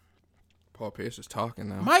 Paul Pierce is talking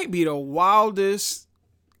now. Might be the wildest...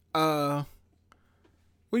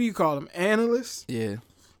 what do you call them? Analysts? Yeah.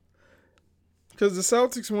 Because the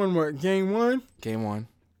Celtics won what? Game 1? Game 1.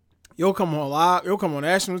 You'll come on live. You'll come on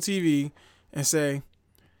national TV and say,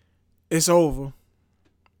 it's over.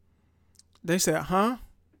 They said, huh?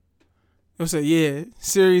 You'll say, yeah,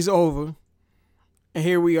 series over. And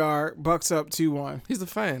here we are, Bucks up 2-1. He's a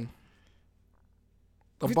fan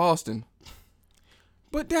of Boston.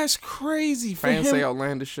 But that's crazy for him. Fans say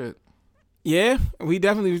outlandish shit. Yeah, we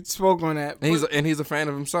definitely spoke on that. And he's a fan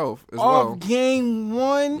of himself as well. Game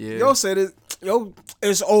 1, yeah. Yo said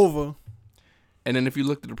it's over. And then if you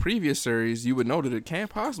looked at the previous series, you would know that it can't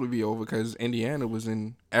possibly be over because Indiana was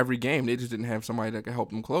in every game. They just didn't have somebody that could help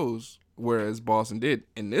them close, whereas Boston did.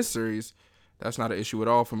 In this series, that's not an issue at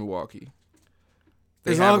all for Milwaukee.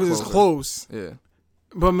 As long as it's close. Yeah.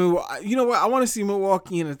 But you know what? I want to see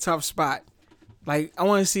Milwaukee in a tough spot. Like, I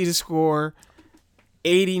want to see the score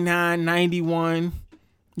 89, 91.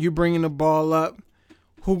 You bringing the ball up.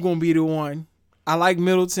 Who gonna be the one? I like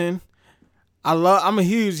Middleton. I'm a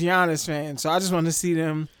huge Giannis fan, so I just want to see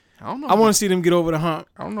them. I want to see them get over the hump.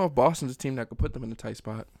 I don't know if Boston's a team that could put them in a tight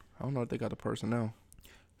spot. I don't know if they got the personnel.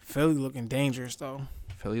 Philly looking dangerous though.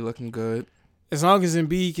 Philly looking good. As long as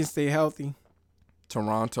Embiid can stay healthy.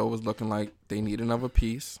 Toronto was looking like they need another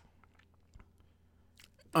piece.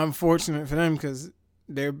 Unfortunate for them because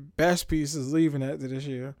their best piece is leaving after this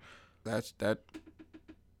year. That.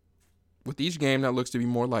 With each game, that looks to be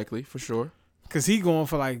more likely, for sure. Because he going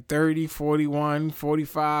for like 30, 41,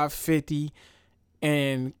 45, 50.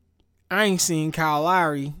 And I ain't seen Kyle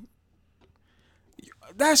Lowry.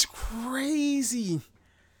 That's crazy.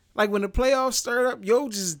 Like when the playoffs start up, you're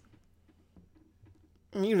like,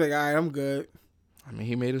 all right, I'm good. I mean,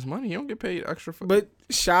 he made his money. He don't get paid extra for But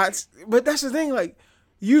shots. But that's the thing. Like,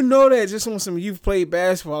 you know that just on some you've played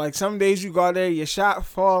basketball. Like some days you go out there, your shot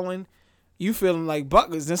falling, you feeling like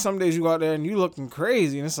buckets. Then some days you go out there and you looking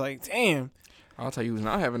crazy. And it's like, damn. I'll tell you who's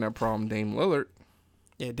not having that problem, Dame Lillard.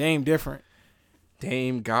 Yeah, Dame different.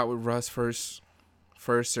 Dame got with Russ first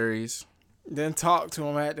series. Then talk to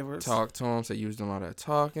him afterwards. Talk to him, say you was doing all that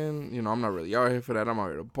talking. You know, I'm not really out here for that. I'm out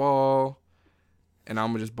here to ball. And I'm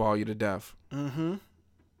going to just ball you to death. Mm-hmm.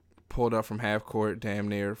 Pulled up from half court, damn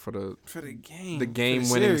near, for the game. The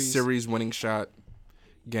game-winning, series-winning shot.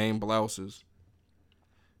 Game blouses.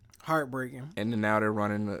 Heartbreaking. And then now they're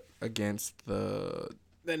running against the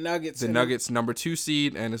Nuggets. The Nuggets number 2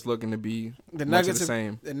 seed, and it's looking to be the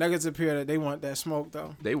same. The Nuggets appear that they want that smoke,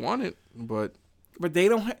 though. They want it, but they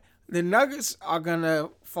don't. The Nuggets are gonna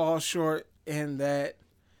fall short in that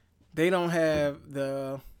they don't have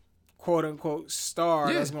the quote unquote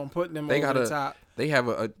star that's gonna put them over the top. They have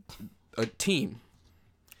a team.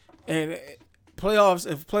 And playoffs,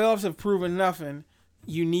 if playoffs have proven nothing,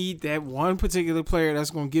 you need that one particular player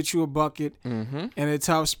that's gonna get you a bucket in a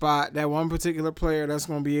tough spot. That one particular player that's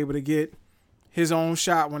gonna be able to get his own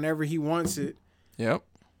shot whenever he wants it. Yep.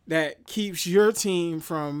 That keeps your team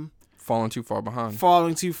from falling too far behind,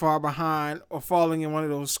 or falling in one of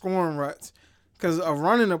those scoring ruts. Because a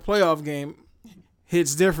run in a playoff game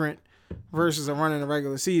hits different versus a run in a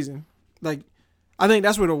regular season. Like, I think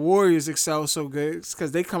that's where the Warriors excel so good,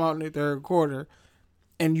 because they come out in the third quarter,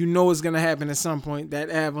 and you know it's going to happen at some point, that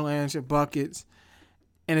avalanche of buckets,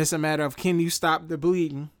 and it's a matter of, can you stop the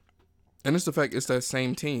bleeding? And it's the fact it's that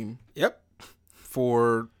same team. Yep.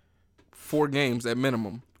 For 4 games at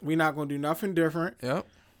minimum. We're not going to do nothing different. Yep.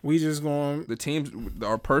 We just going... The teams,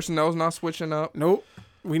 our personnel's not switching up. Nope.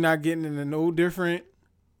 We're not getting into no different.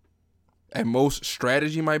 At most,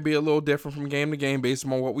 strategy might be a little different from game to game based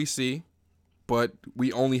on what we see. But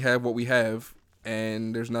we only have what we have,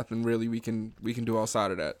 and there's nothing really we can do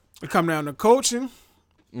outside of that. It come down to coaching.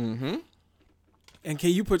 Mm-hmm. And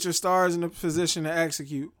can you put your stars in a position to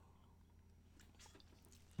execute?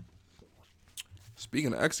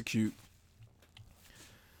 Speaking of execute,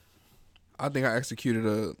 I think I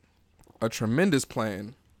executed a tremendous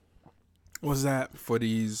plan. What's that? For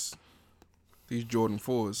these Jordan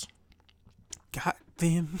 4s. God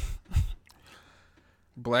damn.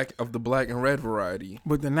 Black and red variety.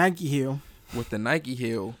 With the Nike heel. With the Nike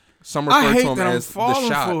heel. Some refer to him as the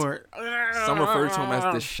shot. For it. Some refer to him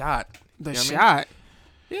as the shot. The shot?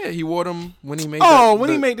 Yeah, he wore them when he made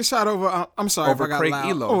he made the shot over, I'm sorry over if I got Craig loud.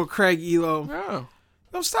 Elo. Over Craig Elo. Yeah.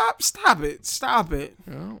 No, stop it. Yeah. Stop well,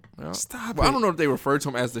 it. I don't know if they referred to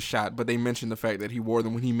him as the shot, but they mentioned the fact that he wore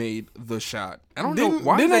them when he made the shot. I don't know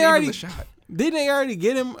why is that even the shot. Didn't they already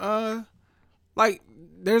get him? Like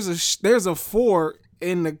there's a 4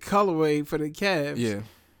 in the colorway for the Cavs. Yeah,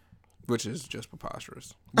 which is just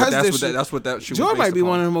preposterous. But that's what that shoe. Jordan was might be upon.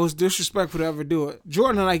 one of the most disrespectful to ever do it.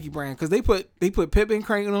 Jordan and Nike brand, because they put Pippen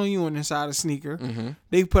cranking on you on inside a sneaker. Mm-hmm.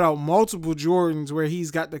 They put out multiple Jordans where he's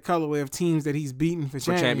got the colorway of teams that he's beaten for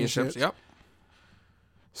championships. Yep,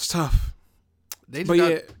 it's tough. They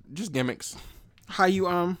just just gimmicks. How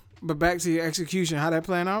you But back to your execution, how that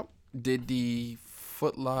plan out? Did the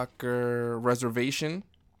Foot Locker reservation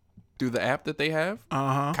through the app that they have?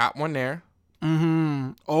 Caught one there.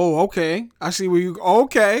 Mm-hmm. Oh, okay. I see where you...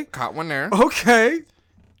 Okay. Caught one there. Okay.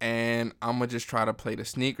 And I'm going to just try to play the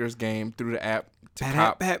sneakers game through the app to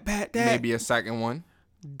cop maybe a second one.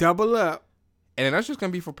 Double up. And then that's just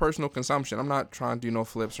going to be for personal consumption. I'm not trying to do no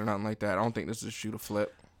flips or nothing like that. I don't think this is a shoe to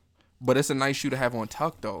flip. But it's a nice shoe to have on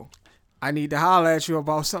tuck, though. I need to holler at you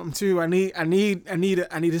about something, too. I need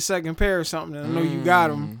a second pair or something. I know you got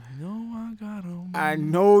them. I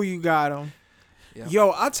know you got them. Yep. Yo,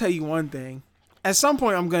 I'll tell you one thing. At some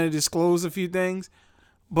point, I'm going to disclose a few things,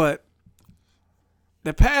 but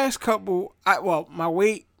the past couple, my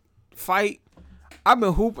weight fight, I've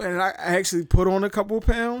been hooping and I actually put on a couple of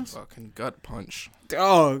pounds. Fucking gut punch.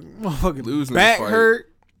 Dog, motherfucking losing back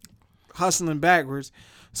hurt, hustling backwards.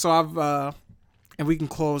 So I've, and we can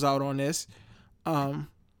close out on this. I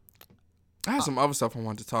have some other stuff I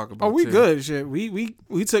wanted to talk about. Oh, we too. good shit. We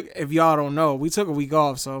took, if y'all don't know, we took a week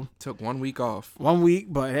off. So took 1 week off. 1 week,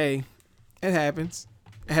 but hey. It happens.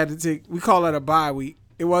 It had to take. We call it a bye week.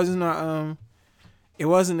 It wasn't a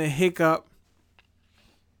hiccup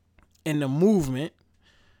in the movement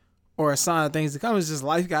or a sign of things to come. It's just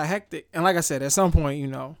life got hectic. And like I said, at some point,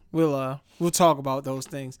 we'll talk about those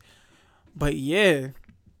things. But yeah,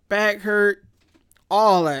 back hurt,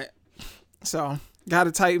 all that. So got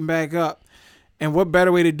to tighten back up. And what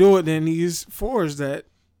better way to do it than these 4s that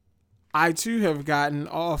I too have gotten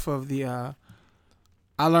off of the.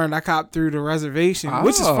 I learned I copped through the reservation,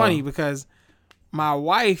 which is funny because my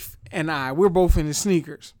wife and we're both into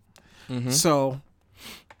sneakers. Mm-hmm. So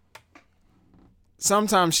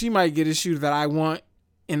sometimes she might get a shoe that I want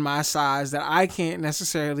in my size that I can't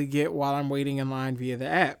necessarily get while I'm waiting in line via the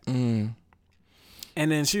app. Mm.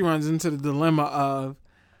 And then she runs into the dilemma of,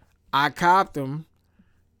 I copped them.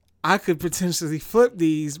 I could potentially flip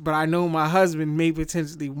these, but I know my husband may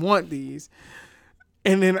potentially want these.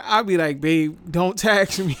 And then I'll be like, babe, don't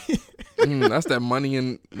tax me. That's that money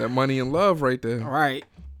and love right there. Right.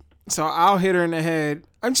 So I'll hit her in the head.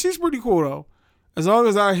 And she's pretty cool, though. As long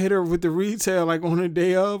as I hit her with the retail, like, on the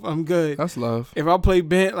day of, I'm good. That's love. If I play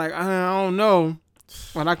bent, like, I don't know.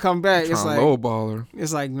 When I come back, it's like... lowballer.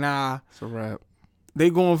 It's like, nah. It's a wrap. They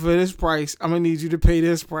going for this price. I'm going to need you to pay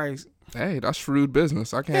this price. Hey, that's shrewd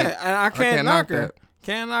business. I can't knock her.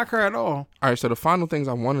 Can't knock her at all. All right, so the final things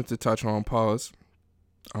I wanted to touch on, pause.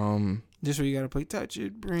 This where you gotta play touch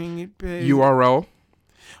it, bring it, baby. URL.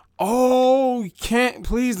 Oh, you can't.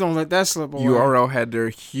 Please don't let that slip away. URL had their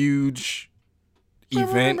huge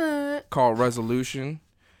event called Resolution.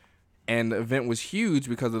 And the event was huge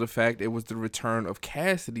because of the fact it was the return of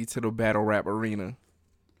Cassidy to the battle rap arena.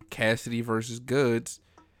 Cassidy versus Goods.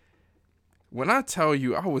 When I tell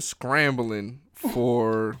you I was scrambling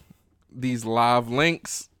for these live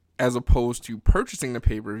links as opposed to purchasing the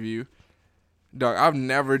pay-per-view, dog, I've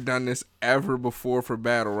never done this ever before for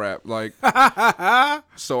battle rap. Like,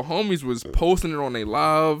 so homies was posting it on their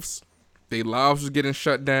lives. Their lives was getting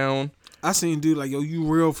shut down. I seen dude like, yo, you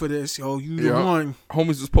real for this, yo, you the one.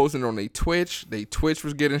 Homies was posting it on their Twitch. They Twitch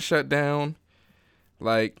was getting shut down.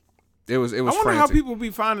 Like, it was I wonder frantic. how people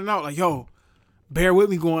be finding out, like, yo, bear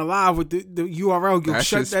with me going live with the URL. Yo, that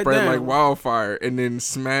shut shit that spread down like wildfire. And then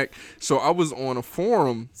Smack. So I was on a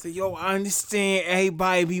forum. So, yo, I understand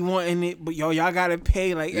everybody be wanting it, but, yo, y'all got to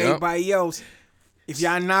pay like everybody else. If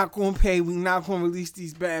y'all not going to pay, we not going to release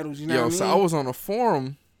these battles. You know what I mean? So I was on a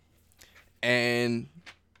forum, and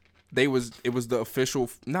it was the official,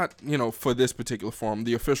 not, for this particular forum,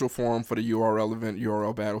 the official forum for the URL event,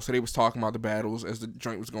 URL battle. So they was talking about the battles as the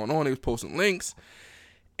joint was going on. They was posting links.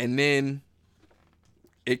 And then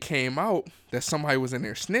it came out that somebody was in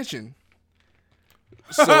there snitching.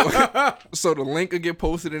 So the link would get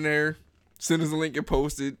posted in there. As soon as the link get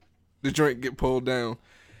posted, the joint get pulled down.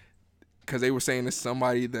 Because they were saying that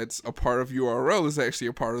somebody that's a part of URL is actually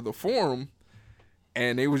a part of the forum.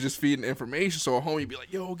 And they was just feeding information. So a homie be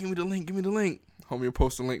like, yo, give me the link. Homie would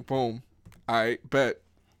post the link. Boom. All right, bet.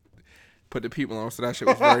 Put the people on. So that shit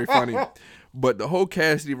was very funny. But the whole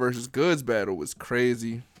Cassidy versus Goods battle was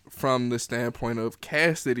crazy from the standpoint of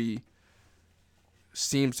Cassidy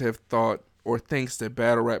seems to have thought or thinks that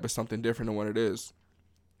battle rap is something different than what it is.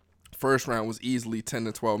 First round was easily 10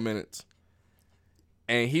 to 12 minutes.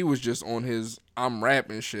 And he was just on his I'm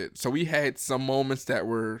rapping shit. So we had some moments that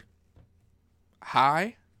were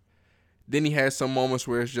high. Then he had some moments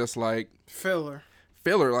where it's just like filler,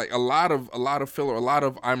 like a lot of filler, a lot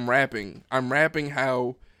of I'm rapping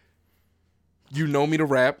how you know me to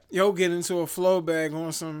rap. Yo get into a flow bag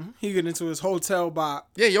on some, he get into his hotel bop.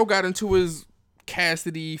 Yeah, yo got into his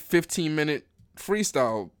Cassidy 15-minute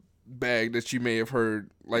freestyle bag that you may have heard,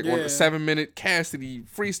 like on a 7-minute Cassidy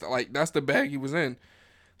freestyle. Like that's the bag he was in.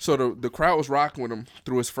 So the crowd was rocking with him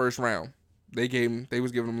through his first round. They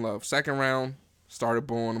was giving him love. Second round, started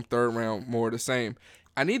booing him. Third round, more of the same.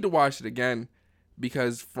 I need to watch it again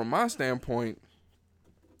because from my standpoint,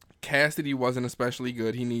 Cassidy wasn't especially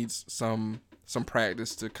good. He needs some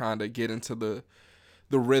practice to kind of get into the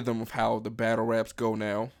rhythm of how the battle raps go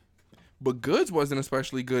now. But Goods wasn't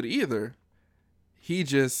especially good either. He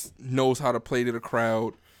just knows how to play to the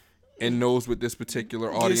crowd and knows what this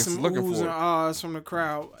particular audience is looking for. And ahs from the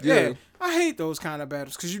crowd. Yeah. I hate those kind of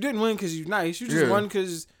battles because you didn't win because you're nice. You just won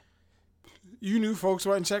because you knew folks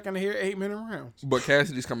wasn't checking to hear 8-minute rounds. But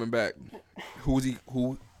Cassidy's coming back. Who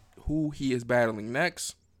he is battling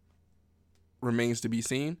next remains to be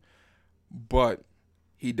seen. But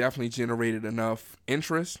he definitely generated enough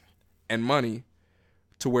interest and money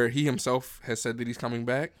to where he himself has said that he's coming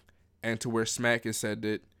back, and to where Smack has said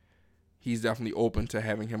that he's definitely open to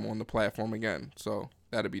having him on the platform again. So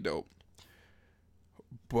that'd be dope.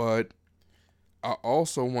 But I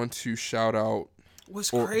also want to shout out.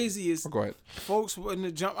 What's crazy is go ahead. Folks wouldn't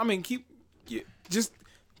have jumped. I mean, just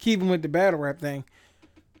keeping with the battle rap thing.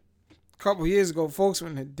 A couple years ago, folks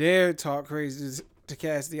wouldn't have dared talk crazy to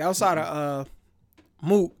Cassidy outside of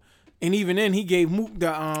Mook, and even then he gave Mook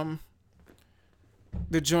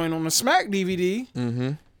the joint on the Smack DVD.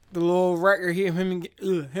 Mm-hmm. The little record him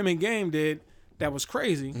and Game did that was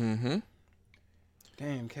crazy. Mm-hmm.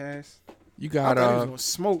 Damn, Cass. You got I thought he was gonna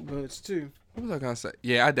smoke Goods too. What was I gonna say?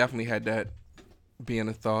 Yeah, I definitely had that being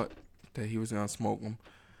a thought that he was gonna smoke them.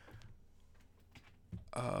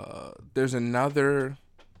 There's a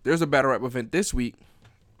battle rap event this week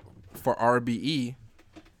for RBE,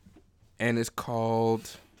 and it's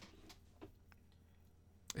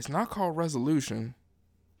not called Resolution.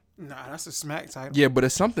 Nah, that's a Smack title. Yeah, but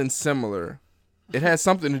it's something similar. It has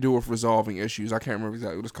something to do with resolving issues. I can't remember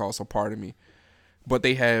exactly what it's called, so pardon me. But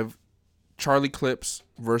they have Charlie Clips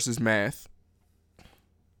versus Math.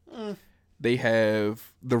 They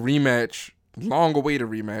have the rematch, long-awaited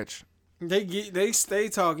rematch. They stay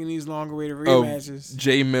talking these long-awaited rematches.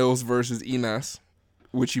 Jay Mills versus Enos,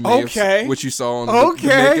 which you which you saw on the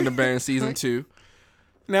Making the Band season 2.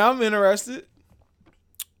 Now I'm interested.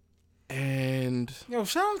 And yo,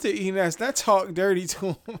 shout out to Enos. That talk dirty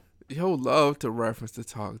to him. he'll love to reference to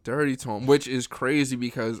Talk Dirty to him, which is crazy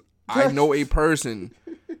because I know a person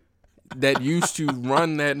that used to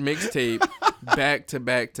run that mixtape back to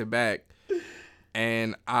back to back,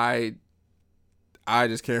 and I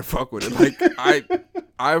just can't fuck with it. Like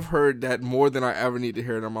I've heard that more than I ever need to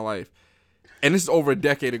hear it in my life, and this is over a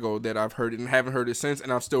decade ago that I've heard it and haven't heard it since,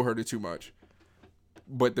 and I've still heard it too much.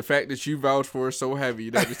 But the fact that you vouch for it so heavy,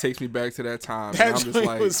 that just takes me back to that time. That and I'm just joint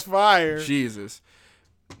like, was fire. Jesus.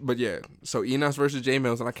 But yeah, so Enos versus J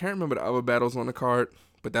Mills, and I can't remember the other battles on the card,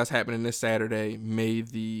 but that's happening this Saturday, May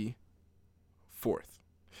the 4th.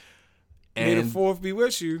 May the 4th be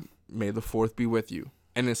with you. May the 4th be with you.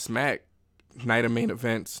 And then Smack, night of main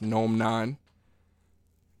events, Gnome 9.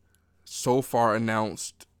 So far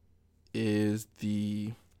announced is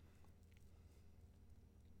the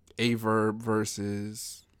Averb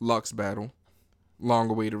versus Lux battle. Long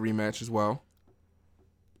awaited rematch as well.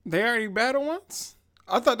 They already battled once?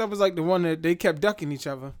 I thought that was like the one that they kept ducking each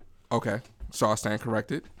other. Okay, so I stand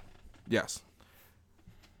corrected. Yes.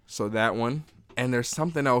 So that one. And there's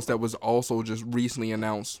something else that was also just recently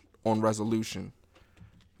announced on Resolution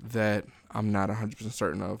that I'm not 100%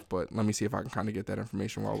 certain of, but let me see if I can kind of get that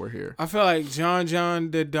information while we're here. I feel like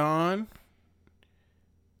John the Don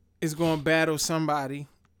is going to battle somebody.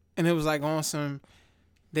 And it was like on some,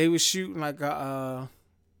 they were shooting like a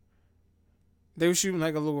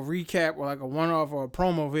little recap or like a one-off or a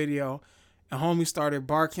promo video. And homie started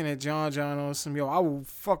barking at John on some, yo, I will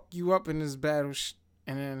fuck you up in this battle.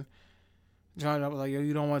 And then John was like, yo,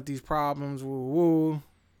 you don't want these problems, woo woo.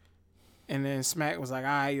 And then Smack was like,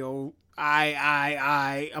 all right, yo,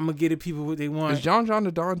 I'm going to get the people what they want. Is John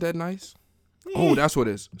the Don dead nice? Yeah. Oh, that's what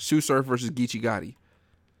it is. Sue Surf versus Geechee Gotti.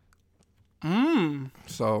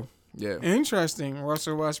 So, yeah. Interesting.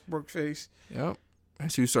 Russell Westbrook face. Yep.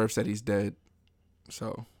 And Sue Surf said he's dead.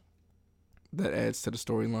 So, that adds to the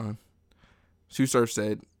storyline. Sue Surf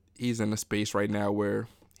said he's in a space right now where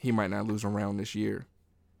he might not lose a round this year.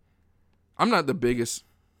 I'm not the biggest,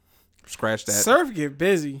 scratch that. Surf get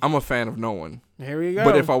busy. I'm a fan of no one. Here we go.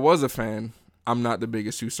 But if I was a fan, I'm not the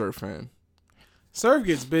biggest Sue Surf fan. Surf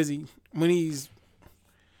gets busy when he's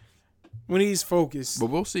focused. But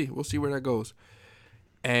we'll see. We'll see where that goes.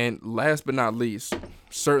 And last but not least,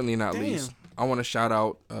 certainly not least, I want to shout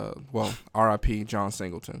out, R.I.P. John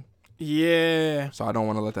Singleton. Yeah. So I don't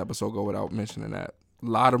want to let the episode go without mentioning that. A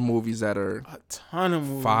lot of movies that are a ton of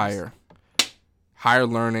movies. Fire. Higher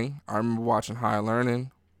Learning. I remember watching Higher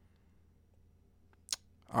Learning.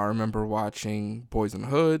 I remember watching Boys in the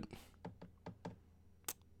Hood.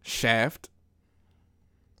 Shaft.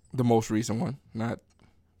 The most recent one, not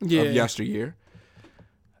of yesteryear.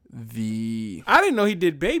 I didn't know he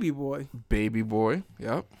did Baby Boy. Baby Boy,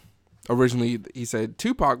 yep. Originally, he said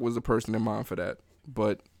Tupac was the person in mind for that,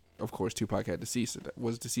 but of course, Tupac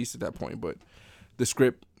was deceased at that point. But the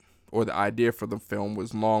script or the idea for the film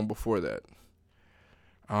was long before that.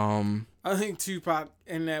 I think Tupac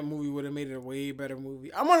in that movie would have made it a way better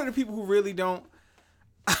movie. I'm one of the people who really don't.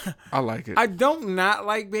 I like it. I don't not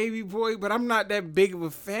like Baby Boy, but I'm not that big of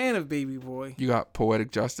a fan of Baby Boy. You got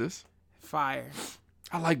Poetic Justice. Fire.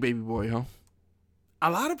 I like Baby Boy, huh? A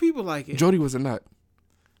lot of people like it. Jody was a nut.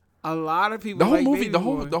 A lot of people. The whole like movie, Baby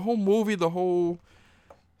Boy. the whole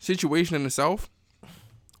situation in itself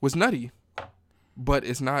was nutty, but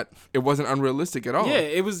it wasn't unrealistic at all. Yeah,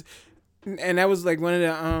 it was. And that was like one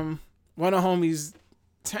of homie's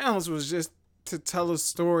talents was just to tell a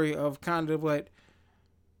story of kind of what,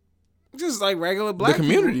 just like regular black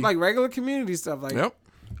community, people, like regular community stuff. Like, yep.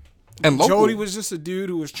 And local. Jody was just a dude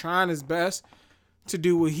who was trying his best to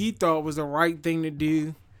do what he thought was the right thing to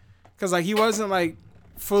do, because like he wasn't like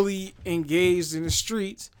fully engaged in the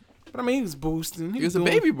streets, but I mean he was boosting. He was a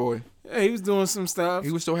baby boy. Yeah, he was doing some stuff.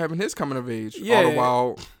 He was still having his coming of age. Yeah. All the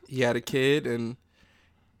while he had a kid and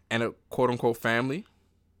a quote unquote family.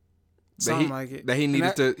 That he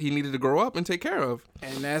needed to grow up and take care of.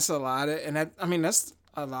 And that's a lot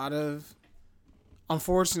of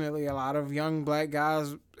unfortunately a lot of young black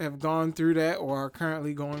guys have gone through that or are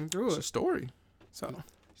currently going through it. It's a story. So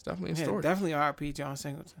it's definitely a story. Definitely R.I.P. John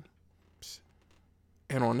Singleton.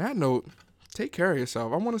 And on that note, take care of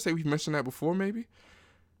yourself. I want to say we've mentioned that before, maybe.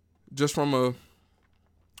 Just from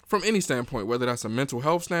any standpoint, whether that's a mental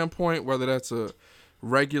health standpoint, whether that's a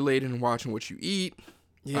regulating and watching what you eat,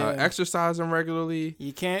 exercising regularly.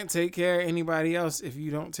 You can't take care of anybody else if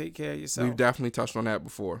you don't take care of yourself. We've definitely touched on that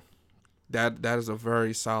before. That is a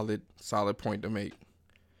very solid point to make.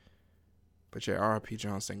 But yeah, R.I.P.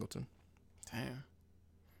 John Singleton. Damn.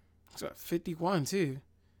 He's 51 too.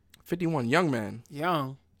 51, young man.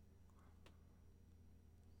 Young.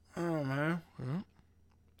 Oh man. Mm-hmm.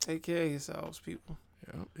 Take care of yourselves, people.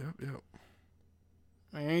 Yep.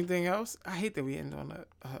 Anything else? I hate that we end on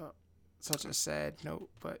such a sad note,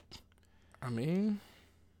 but I mean,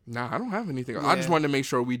 nah, I don't have anything. Yeah. I just wanted to make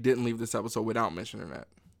sure we didn't leave this episode without mentioning that.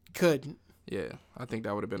 couldn't. Yeah, I think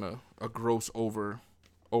that would have been a gross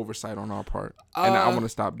oversight on our part, and I want to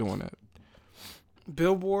stop doing that. The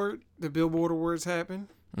Billboard Awards happened.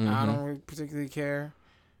 Mm-hmm. I don't really particularly care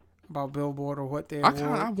about Billboard or what they I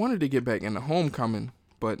award. wanted to get back into Homecoming,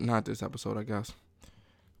 but not this episode, I guess.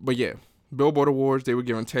 But yeah, Billboard Awards, they were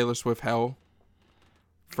giving Taylor Swift hell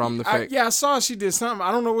from the fact. I saw she did something.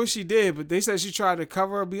 I don't know what she did, but they said she tried to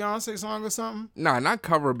cover a Beyonce song or something. Nah, not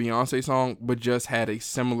cover a Beyonce song, but just had a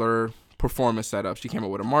similar performance setup. She came up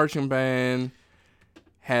with a marching band,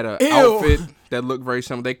 had an outfit that looked very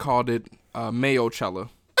similar. They called it Mayo-Cella.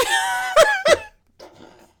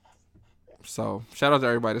 So, shout out to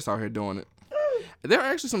everybody that's out here doing it. There are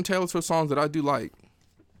actually some Taylor Swift songs that I do like.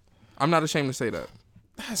 I'm not ashamed to say that.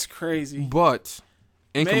 That's crazy. But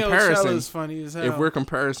in comparison, is funny as hell. if we're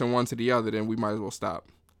comparing one to the other, then we might as well stop.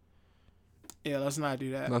 Yeah, let's not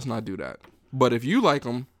do that. Let's not do that. But if you like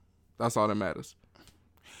them, that's all that matters.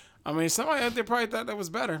 I mean, somebody out there probably thought that was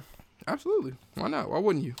better. Absolutely. Why not? Why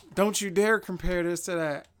wouldn't you? Don't you dare compare this to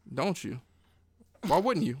that. Don't you? Why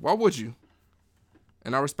wouldn't you? Why would you?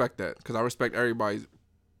 And I respect that because I respect everybody's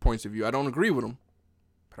points of view. I don't agree with them,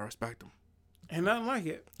 but I respect them. Ain't nothing like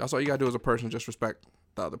it. That's all you got to do as a person. Just respect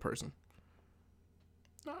the other person.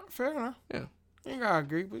 Fair enough. Yeah. You ain't got to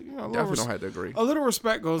agree, but you know, Definitely don't have to agree. a little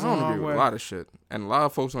respect goes I a don't long agree with way. a lot of shit. And a lot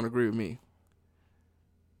of folks don't agree with me.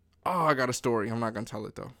 Oh, I got a story. I'm not going to tell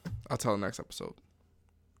it, though. I'll tell it next episode.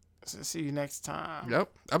 So see you next time. Yep.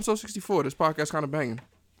 Episode 64. This podcast kind of banging.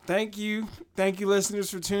 Thank you, listeners,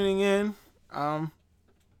 for tuning in.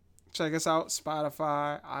 Check us out: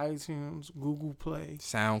 Spotify, iTunes, Google Play,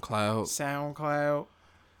 SoundCloud.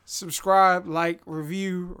 Subscribe, like,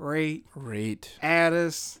 review, rate, add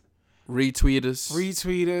us, retweet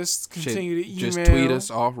us, continue to email. Just tweet us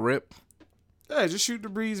off rip. Yeah, just shoot the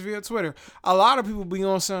breeze via Twitter. A lot of people be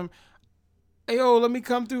on some, hey, yo, let me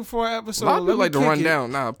come through for an episode. A lot of people like to run it.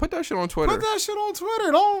 down. Nah, put that shit on Twitter. Put that shit on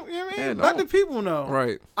Twitter. Don't, you know what I mean? Yeah, Let the people know.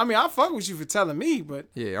 Right. I mean, I fuck with you for telling me, but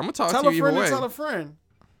yeah, I'm going to talk tell to a you friend either way. and tell a friend.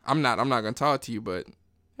 I'm not going to talk to you, but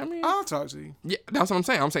I mean. I'll talk to you. Yeah, that's what I'm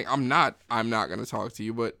saying. I'm saying I'm not going to talk to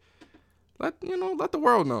you, but let the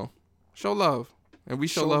world know. Show love. And we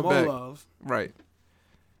show love more back. love. Right.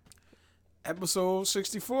 Episode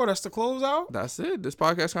 64, that's the closeout? That's it. This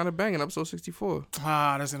podcast kind of banging. Episode 64.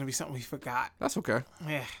 That's gonna be something we forgot. That's okay.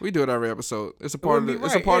 Yeah. We do it every episode. It's a part of the wouldn't be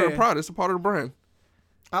it's a right, part of yeah. the product. It's a part of the brand.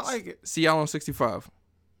 I like it. See y'all on 65.